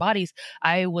 trans bodies,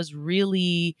 I was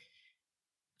really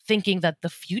thinking that the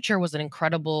future was an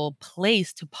incredible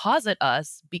place to posit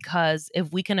us, because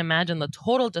if we can imagine the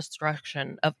total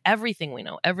destruction of everything we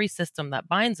know, every system that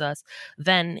binds us,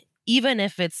 then even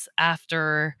if it's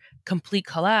after complete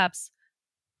collapse,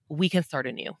 we can start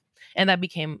anew. And that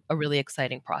became a really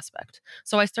exciting prospect.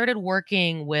 So I started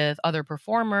working with other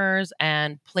performers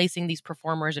and placing these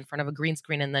performers in front of a green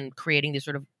screen and then creating these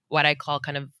sort of what I call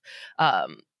kind of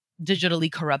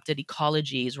digitally corrupted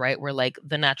ecologies, right? Where like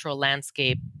the natural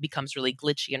landscape becomes really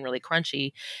glitchy and really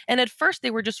crunchy. And at first they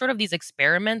were just sort of these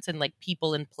experiments and like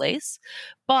people in place.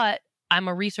 But I'm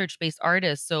a research-based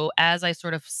artist. So as I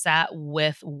sort of sat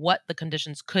with what the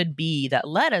conditions could be that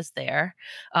led us there,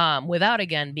 without,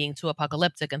 again, being too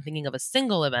apocalyptic and thinking of a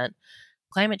single event,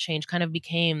 climate change kind of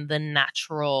became the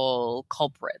natural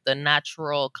culprit, the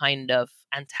natural kind of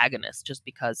antagonist, just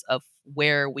because of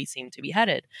where we seem to be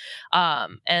headed.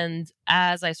 And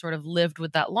as I sort of lived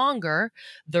with that longer,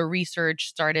 the research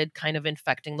started kind of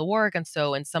infecting the work. And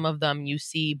so in some of them, you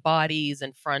see bodies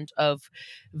in front of,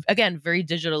 again, very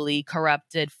digitally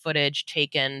corrupted footage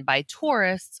taken by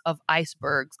tourists of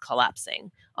icebergs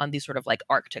collapsing on these sort of like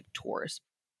Arctic tours.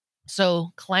 So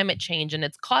climate change and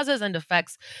its causes and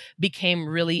effects became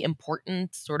really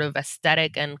important sort of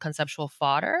aesthetic and conceptual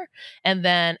fodder. And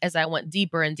then as I went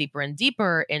deeper and deeper and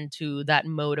deeper into that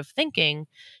mode of thinking,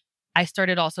 I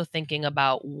started also thinking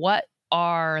about what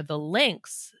are the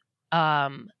links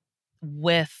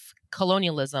with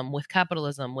colonialism, with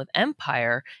capitalism, with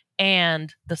empire,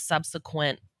 and the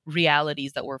subsequent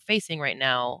realities that we're facing right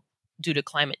now due to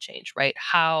climate change, right?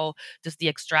 How does the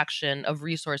extraction of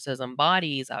resources and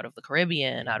bodies out of the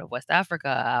Caribbean, out of West Africa,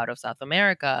 out of South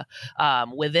America,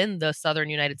 within the southern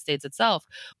United States itself,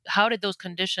 how did those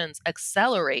conditions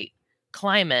accelerate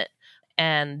climate?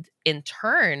 And in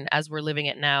turn, as we're living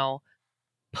it now,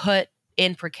 put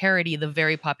in precarity the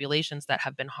very populations that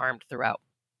have been harmed throughout.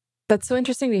 That's so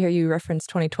interesting to hear you reference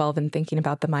 2012 and thinking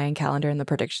about the Mayan calendar and the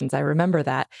predictions. I remember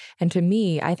that. And to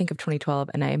me, I think of 2012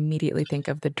 and I immediately think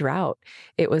of the drought.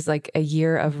 It was like a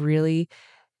year of really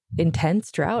intense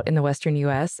drought in the Western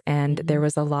US. And there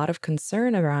was a lot of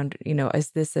concern around,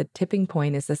 is this a tipping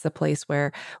point? Is this a place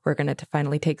where we're going to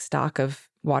finally take stock of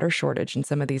water shortage and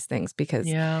some of these things? Because,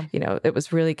 it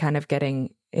was really kind of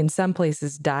getting, in some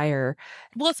places, dire.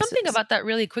 Well, something about that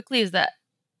really quickly is that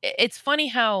it's funny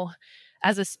how,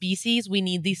 as a species, we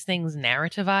need these things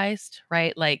narrativized,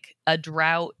 right? Like a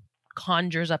drought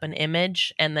conjures up an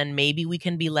image and then maybe we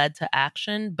can be led to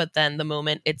action. But then the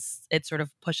moment it sort of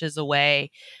pushes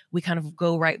away, we kind of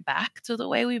go right back to the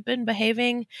way we've been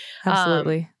behaving.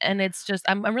 Absolutely. And it's just,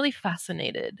 I'm really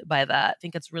fascinated by that. I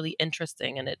think it's really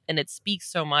interesting. And it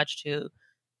speaks so much to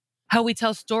how we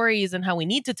tell stories and how we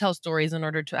need to tell stories in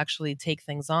order to actually take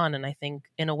things on. And I think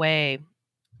in a way,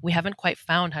 we haven't quite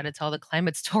found how to tell the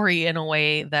climate story in a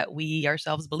way that we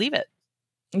ourselves believe it.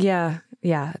 Yeah,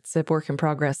 it's a work in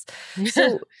progress.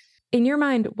 So in your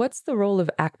mind, what's the role of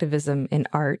activism in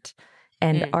art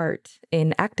and art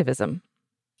in activism?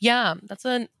 Yeah, that's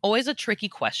always a tricky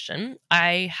question.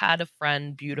 I had a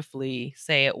friend beautifully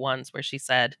say it once where she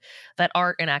said that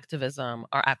art and activism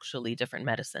are actually different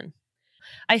medicine.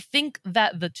 I think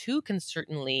that the two can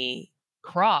certainly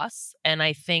cross. And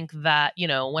I think that,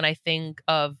 when I think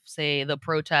of, say, the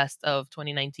protest of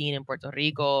 2019 in Puerto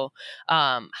Rico,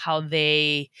 how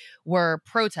they were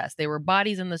protests, they were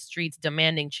bodies in the streets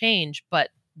demanding change, but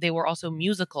they were also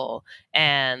musical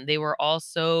and they were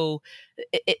also,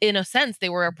 in a sense, they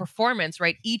were a performance,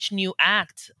 right? Each new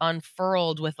act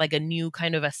unfurled with like a new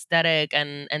kind of aesthetic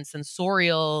and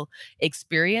sensorial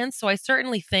experience. So I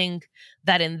certainly think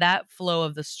that in that flow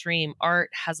of the stream, art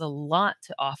has a lot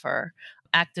to offer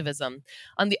activism.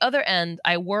 On the other end,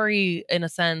 I worry in a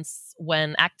sense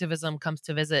when activism comes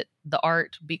to visit the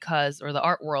art or the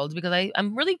art world, because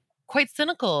I'm really quite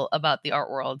cynical about the art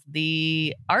world.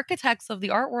 The architects of the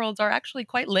art worlds are actually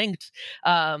quite linked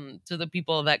to the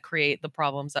people that create the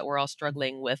problems that we're all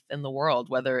struggling with in the world,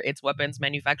 whether it's weapons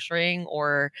manufacturing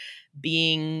or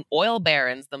being oil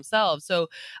barons themselves. So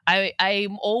I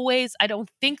don't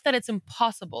think that it's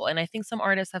impossible. And I think some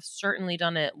artists have certainly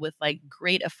done it with like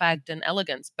great effect and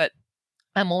elegance, but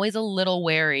I'm always a little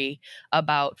wary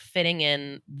about fitting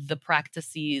in the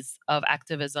practices of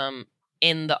activism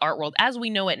in the art world as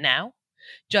we know it now,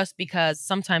 just because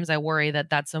sometimes I worry that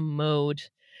that's a mode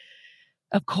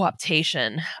of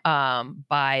co-optation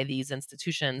by these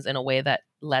institutions in a way that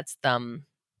lets them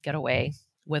get away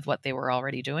with what they were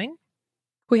already doing.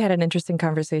 We had an interesting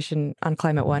conversation on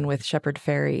Climate One with Shepard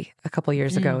Fairey a couple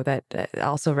years ago that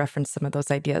also referenced some of those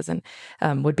ideas and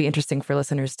would be interesting for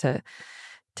listeners to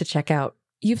check out.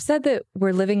 You've said that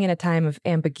we're living in a time of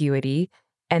ambiguity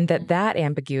and that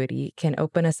ambiguity can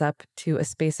open us up to a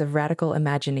space of radical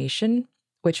imagination,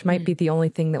 which might be the only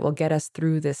thing that will get us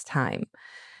through this time.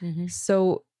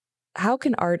 So how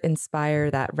can art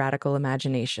inspire that radical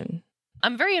imagination?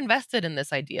 I'm very invested in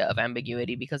this idea of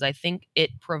ambiguity because I think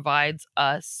it provides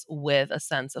us with a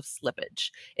sense of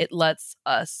slippage. It lets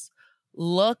us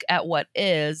look at what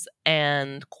is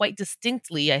and quite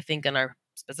distinctly, I think in our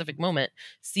specific moment,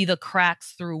 see the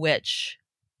cracks through which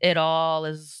it all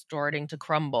is starting to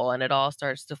crumble and it all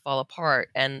starts to fall apart,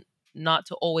 and not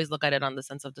to always look at it on the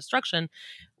sense of destruction.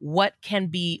 What can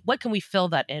we fill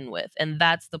that in with? And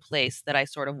that's the place that I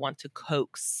sort of want to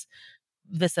coax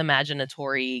this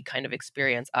imaginatory kind of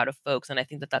experience out of folks. And I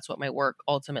think that that's what my work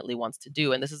ultimately wants to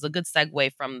do. And this is a good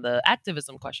segue from the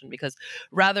activism question, because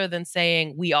rather than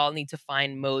saying we all need to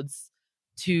find modes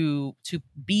to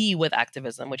be with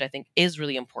activism, which I think is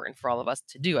really important for all of us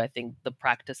to do, I think the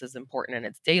practice is important and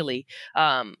it's daily.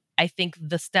 I think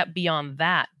the step beyond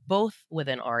that, both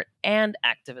within art and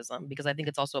activism, because I think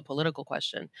it's also a political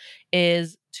question,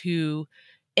 is to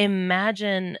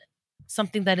imagine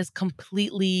something that is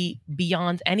completely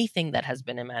beyond anything that has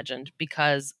been imagined,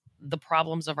 because the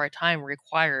problems of our time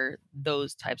require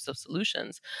those types of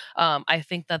solutions. I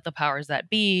think that the powers that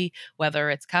be, whether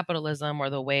it's capitalism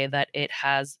or the way that it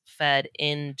has fed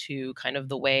into kind of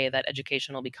the way that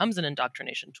educational becomes an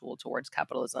indoctrination tool towards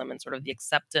capitalism and sort of the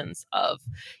acceptance of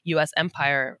US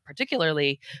empire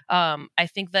particularly, I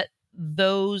think that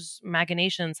those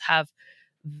machinations have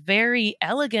very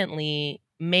elegantly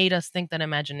made us think that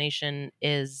imagination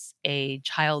is a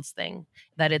child's thing,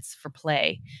 that it's for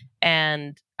play.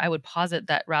 And I would posit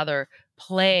that rather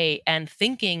play and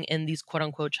thinking in these quote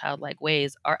unquote childlike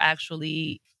ways are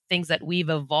actually things that we've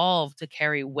evolved to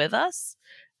carry with us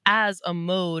as a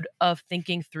mode of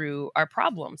thinking through our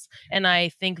problems. And I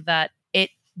think that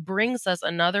it brings us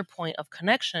another point of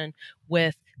connection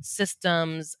with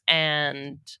systems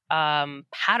and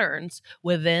patterns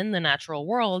within the natural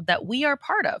world that we are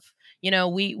part of.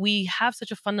 We have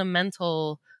such a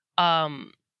fundamental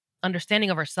understanding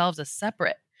of ourselves as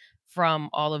separate from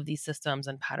all of these systems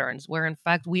and patterns, where in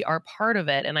fact we are part of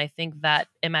it. And I think that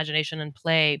imagination and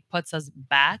play puts us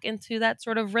back into that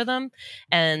sort of rhythm.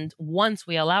 And once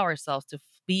we allow ourselves to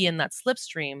be in that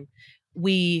slipstream,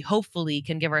 we hopefully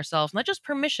can give ourselves not just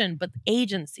permission, but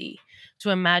agency to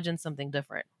imagine something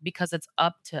different, because it's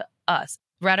up to us.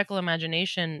 Radical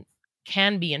imagination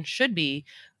can be and should be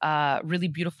really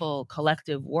beautiful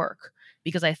collective work,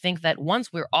 because I think that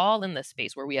once we're all in this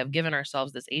space where we have given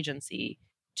ourselves this agency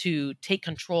to take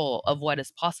control of what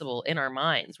is possible in our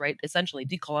minds, right? Essentially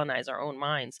decolonize our own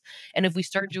minds. And if we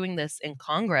start doing this in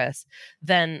Congress,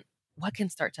 then what can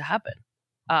start to happen?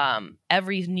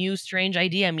 Every new strange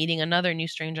idea meeting another new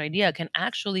strange idea can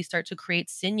actually start to create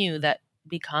sinew that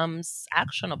becomes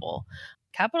actionable.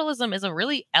 Capitalism is a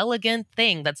really elegant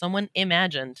thing that someone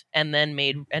imagined and then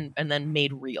made and then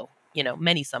made real,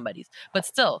 many somebodies. But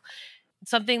still,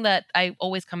 something that I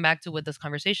always come back to with this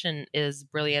conversation is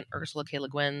brilliant Ursula K. Le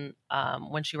Guin,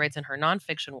 when she writes in her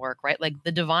nonfiction work, right? Like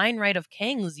the divine right of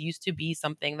kings used to be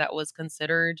something that was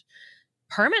considered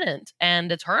permanent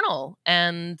and eternal,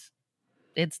 and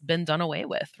it's been done away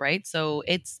with, right? So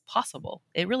it's possible.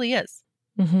 It really is.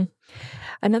 Mm-hmm.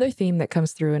 Another theme that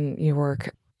comes through in your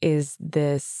work is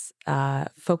this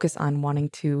focus on wanting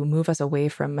to move us away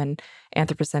from an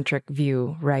anthropocentric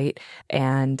view, right?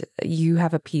 And you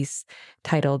have a piece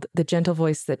titled "The Gentle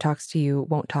Voice That Talks to You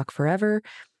Won't Talk Forever,"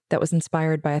 that was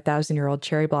inspired by a 1,000-year-old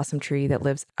cherry blossom tree that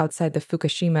lives outside the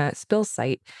Fukushima spill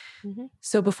site. Mm-hmm.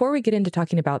 So before we get into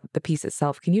talking about the piece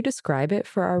itself, can you describe it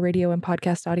for our radio and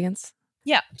podcast audience?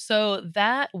 Yeah. So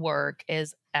that work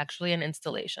is actually an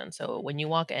installation. So when you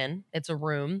walk in, it's a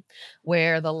room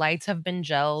where the lights have been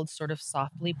gelled sort of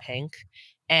softly pink.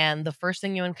 And the first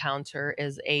thing you encounter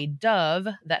is a dove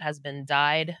that has been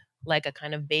dyed like a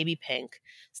kind of baby pink,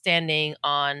 standing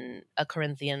on a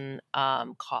Corinthian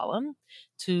column.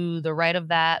 To the right of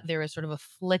that, there is sort of a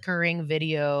flickering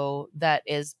video that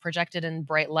is projected in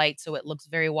bright light, so it looks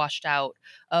very washed out,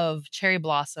 of cherry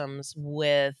blossoms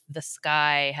with the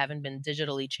sky having been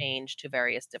digitally changed to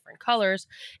various different colors.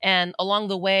 And along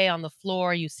the way on the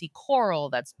floor, you see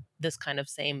coral that's this kind of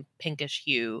same pinkish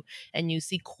hue. And you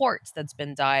see quartz that's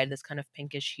been dyed this kind of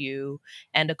pinkish hue,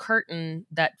 and a curtain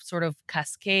that sort of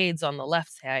cascades on the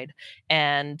left side.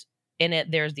 And in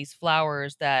it, there's these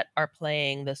flowers that are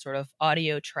playing this sort of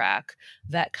audio track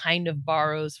that kind of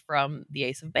borrows from the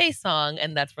Ace of Base song.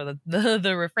 And that's where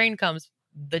the refrain comes,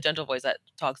 "The gentle voice that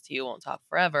talks to you won't talk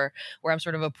forever," where I'm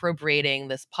sort of appropriating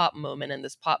this pop moment and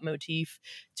this pop motif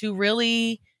to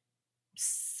really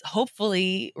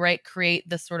hopefully, right, create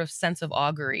this sort of sense of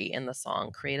augury in the song,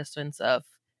 create a sense of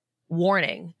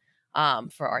warning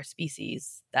for our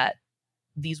species, that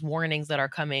these warnings that are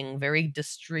coming very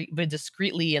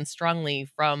discreetly and strongly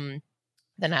from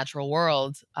the natural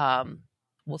world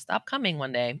will stop coming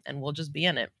one day, and we'll just be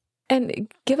in it.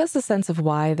 And give us a sense of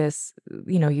why this,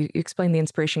 you explained the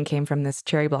inspiration came from this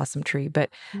cherry blossom tree,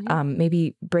 but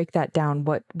maybe break that down.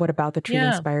 What about the tree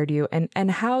inspired you,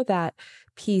 and how that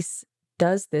piece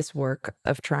does this work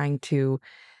of trying to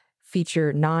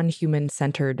feature non-human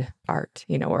centered art,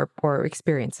 or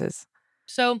experiences?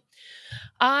 So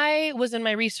I was in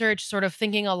my research sort of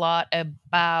thinking a lot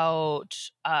about,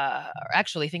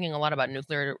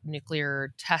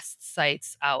 nuclear test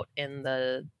sites out in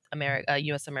the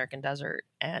U.S. American desert,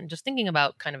 and just thinking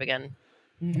about kind of, again,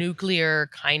 nuclear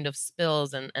kind of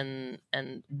spills and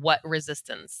what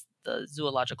resistance the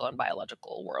zoological and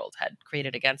biological world had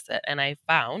created against it. And I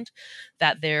found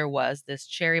that there was this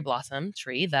cherry blossom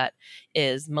tree that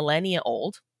is millennia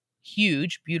old,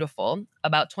 huge, beautiful,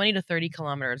 about 20 to 30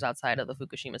 kilometers outside of the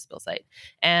Fukushima spill site.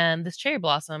 And this cherry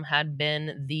blossom had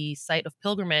been the site of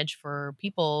pilgrimage for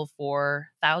people for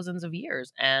thousands of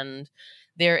years. And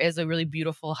there is a really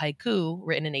beautiful haiku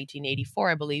written in 1884,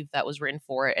 I believe, that was written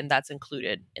for it, and that's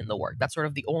included in the work. That's sort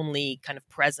of the only kind of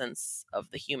presence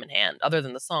of the human hand, other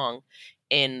than the song,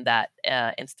 in that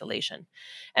installation.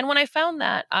 And when I found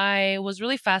that, I was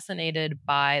really fascinated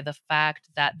by the fact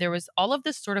that there was all of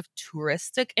this sort of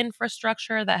touristic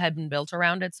infrastructure that had been built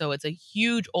around it. So it's a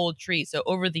huge old tree. So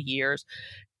over the years,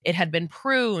 it had been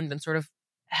pruned and sort of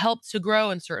helped to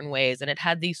grow in certain ways. And it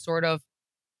had these sort of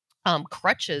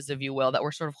crutches, if you will, that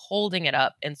were sort of holding it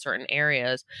up in certain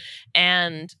areas.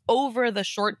 And over the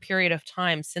short period of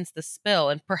time since the spill,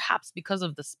 and perhaps because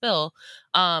of the spill,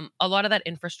 a lot of that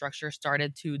infrastructure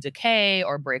started to decay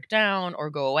or break down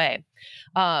or go away.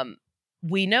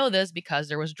 We know this because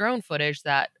there was drone footage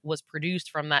that was produced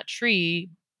from that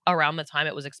tree around the time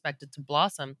it was expected to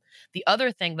blossom. The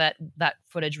other thing that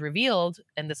footage revealed,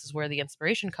 and this is where the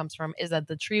inspiration comes from, is that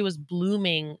the tree was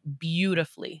blooming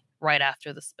beautifully right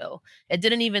after the spill. It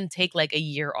didn't even take like a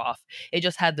year off. It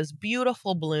just had this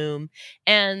beautiful bloom.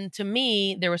 And to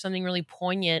me, there was something really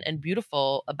poignant and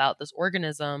beautiful about this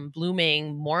organism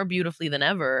blooming more beautifully than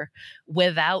ever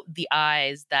without the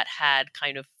eyes that had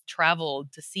kind of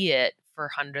traveled to see it for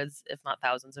hundreds, if not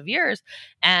thousands of years.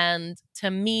 And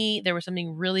to me, there was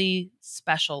something really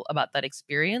special about that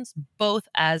experience, both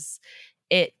as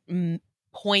it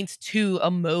points to a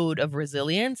mode of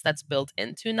resilience that's built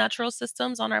into natural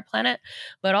systems on our planet,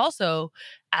 but also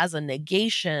as a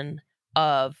negation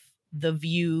of the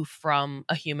view from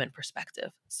a human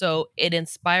perspective. So it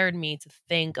inspired me to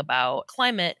think about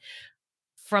climate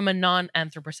from a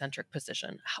non-anthropocentric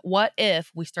position. What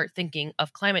if we start thinking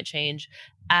of climate change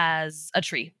as a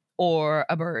tree or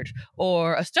a bird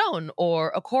or a stone or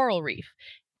a coral reef?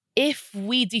 If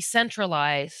we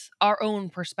decentralize our own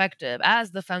perspective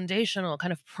as the foundational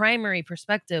kind of primary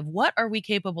perspective, what are we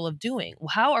capable of doing?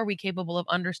 How are we capable of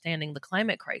understanding the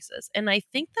climate crisis? And I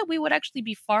think that we would actually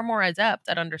be far more adept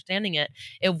at understanding it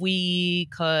if we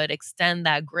could extend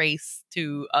that grace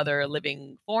to other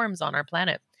living forms on our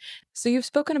planet. So you've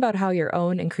spoken about how your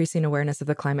own increasing awareness of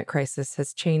the climate crisis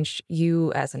has changed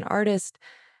you as an artist.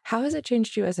 How has it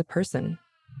changed you as a person?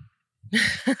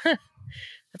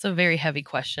 That's a very heavy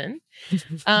question.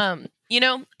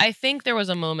 I think there was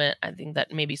a moment, I think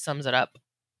that maybe sums it up,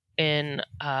 in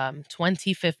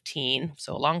 2015,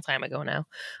 so a long time ago now,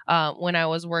 when I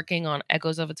was working on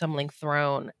Echoes of a Tumbling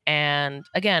Throne. And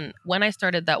again, when I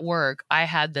started that work, I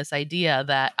had this idea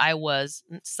that I was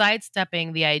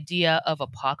sidestepping the idea of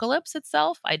apocalypse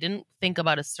itself. I didn't think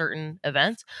about a certain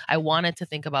event. I wanted to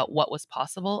think about what was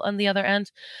possible on the other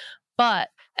end. But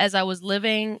as I was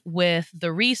living with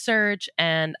the research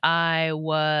and I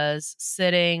was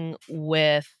sitting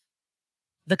with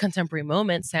the contemporary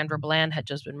moment, Sandra Bland had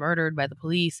just been murdered by the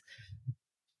police,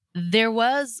 there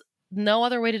was no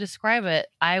other way to describe it.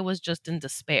 I was just in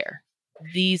despair.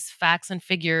 These facts and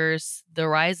figures, the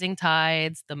rising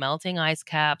tides, the melting ice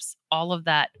caps, all of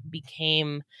that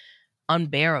became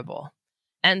unbearable.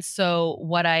 And so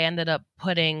how I ended up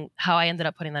putting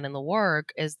that in the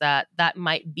work is that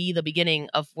might be the beginning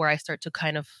of where I start to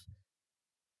kind of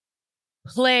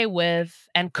play with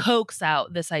and coax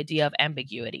out this idea of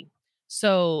ambiguity.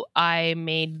 So I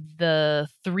made the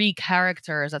three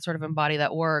characters that sort of embody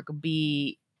that work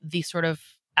be these sort of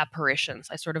apparitions.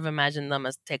 I sort of imagine them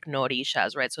as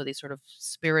teknorishas, right? So these sort of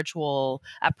spiritual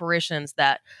apparitions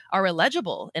that are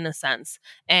illegible in a sense.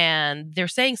 And they're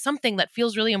saying something that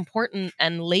feels really important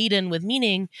and laden with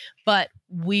meaning, but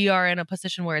we are in a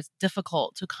position where it's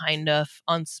difficult to kind of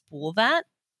unspool that.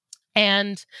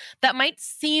 And that might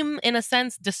seem, in a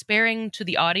sense, despairing to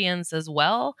the audience as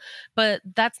well, but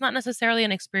that's not necessarily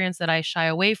an experience that I shy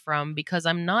away from, because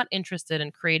I'm not interested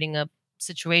in creating a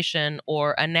situation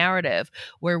or a narrative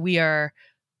where we are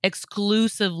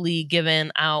exclusively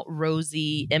given out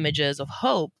rosy images of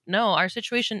hope. No, our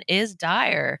situation is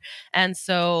dire. And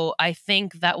so I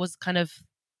think that was kind of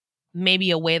maybe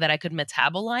a way that I could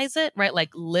metabolize it, right? Like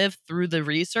live through the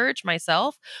research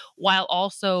myself while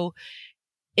also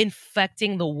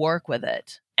infecting the work with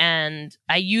it. And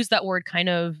I use that word kind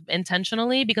of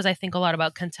intentionally because I think a lot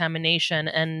about contamination.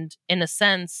 And in a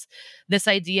sense, this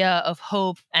idea of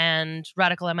hope and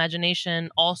radical imagination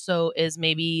also is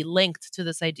maybe linked to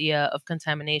this idea of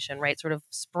contamination, right? Sort of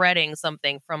spreading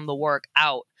something from the work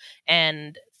out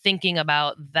and thinking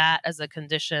about that as a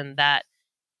condition that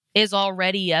is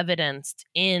already evidenced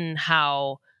in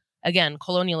how, again,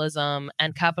 colonialism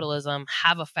and capitalism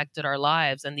have affected our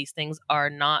lives. And these things are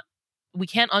not, we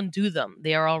can't undo them.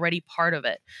 They are already part of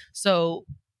it. So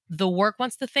the work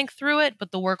wants to think through it,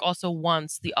 but the work also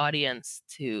wants the audience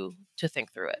to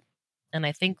think through it. And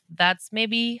I think that's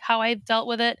maybe how I've dealt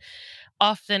with it.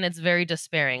 Often it's very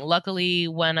despairing. Luckily,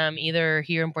 when I'm either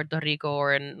here in Puerto Rico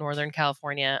or in Northern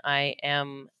California, I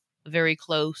am very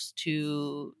close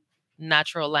to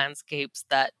natural landscapes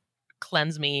that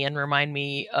cleanse me and remind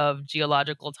me of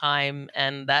geological time,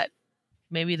 and that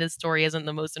maybe this story isn't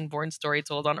the most important story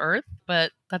told on Earth,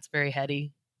 but that's very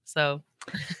heady. So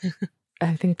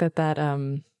I think that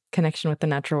connection with the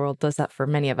natural world does that for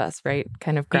many of us, right?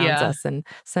 Kind of grounds us and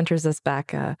centers us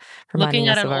back, reminding looking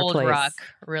at us an of our old place. rock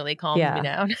really calms me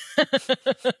down.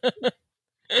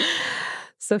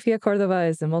 Sofia Cordova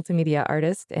is a multimedia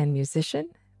artist and musician.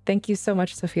 Thank you so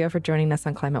much, Sofia, for joining us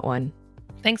on Climate One.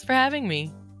 Thanks for having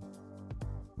me.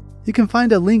 You can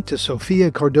find a link to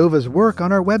Sofia Cordova's work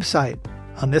on our website.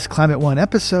 On this Climate One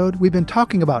episode, we've been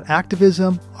talking about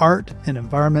activism, art, and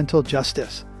environmental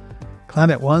justice.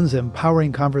 Climate One's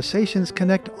empowering conversations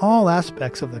connect all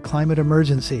aspects of the climate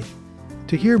emergency.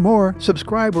 To hear more,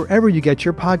 subscribe wherever you get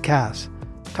your podcasts.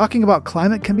 Talking about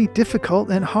climate can be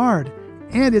difficult and hard,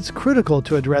 and it's critical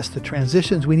to address the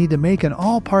transitions we need to make in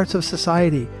all parts of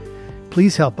society.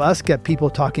 Please help us get people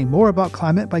talking more about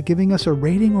climate by giving us a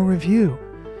rating or review.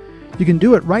 You can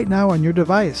do it right now on your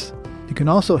device. You can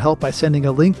also help by sending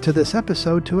a link to this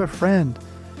episode to a friend.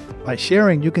 By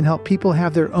sharing, you can help people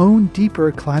have their own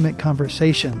deeper climate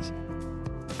conversations.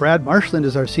 Brad Marshland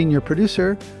is our senior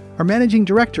producer. Our managing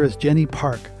director is Jenny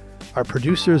Park. Our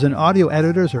producers and audio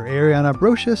editors are Ariana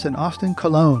Brocious and Austin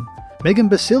Colon. Megan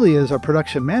Basilia is our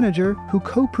production manager, who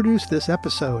co-produced this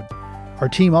episode. Our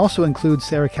team also includes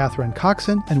Sarah Catherine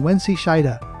Coxon and Wency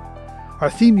Shida. Our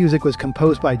theme music was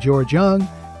composed by George Young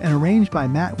and arranged by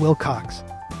Matt Wilcox.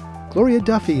 Gloria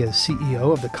Duffy is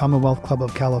CEO of the Commonwealth Club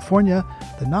of California,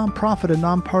 the nonprofit and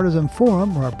nonpartisan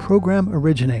forum where our program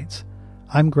originates.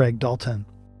 I'm Greg Dalton.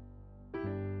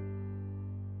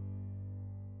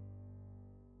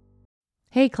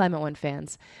 Hey, Climate One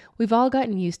fans. We've all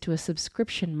gotten used to a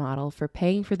subscription model for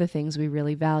paying for the things we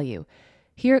really value.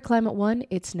 Here at Climate One,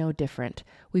 it's no different.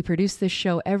 We produce this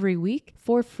show every week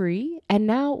for free, and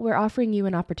now we're offering you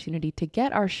an opportunity to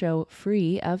get our show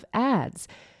free of ads.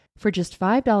 For just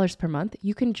 $5 per month,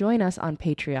 you can join us on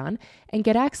Patreon and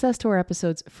get access to our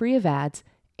episodes free of ads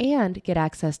and get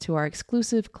access to our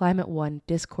exclusive Climate One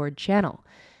Discord channel.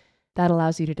 That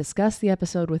allows you to discuss the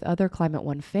episode with other Climate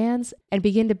One fans and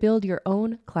begin to build your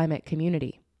own climate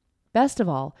community. Best of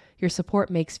all, your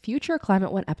support makes future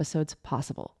Climate One episodes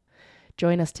possible.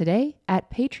 Join us today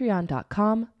at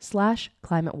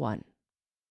patreon.com/climateone.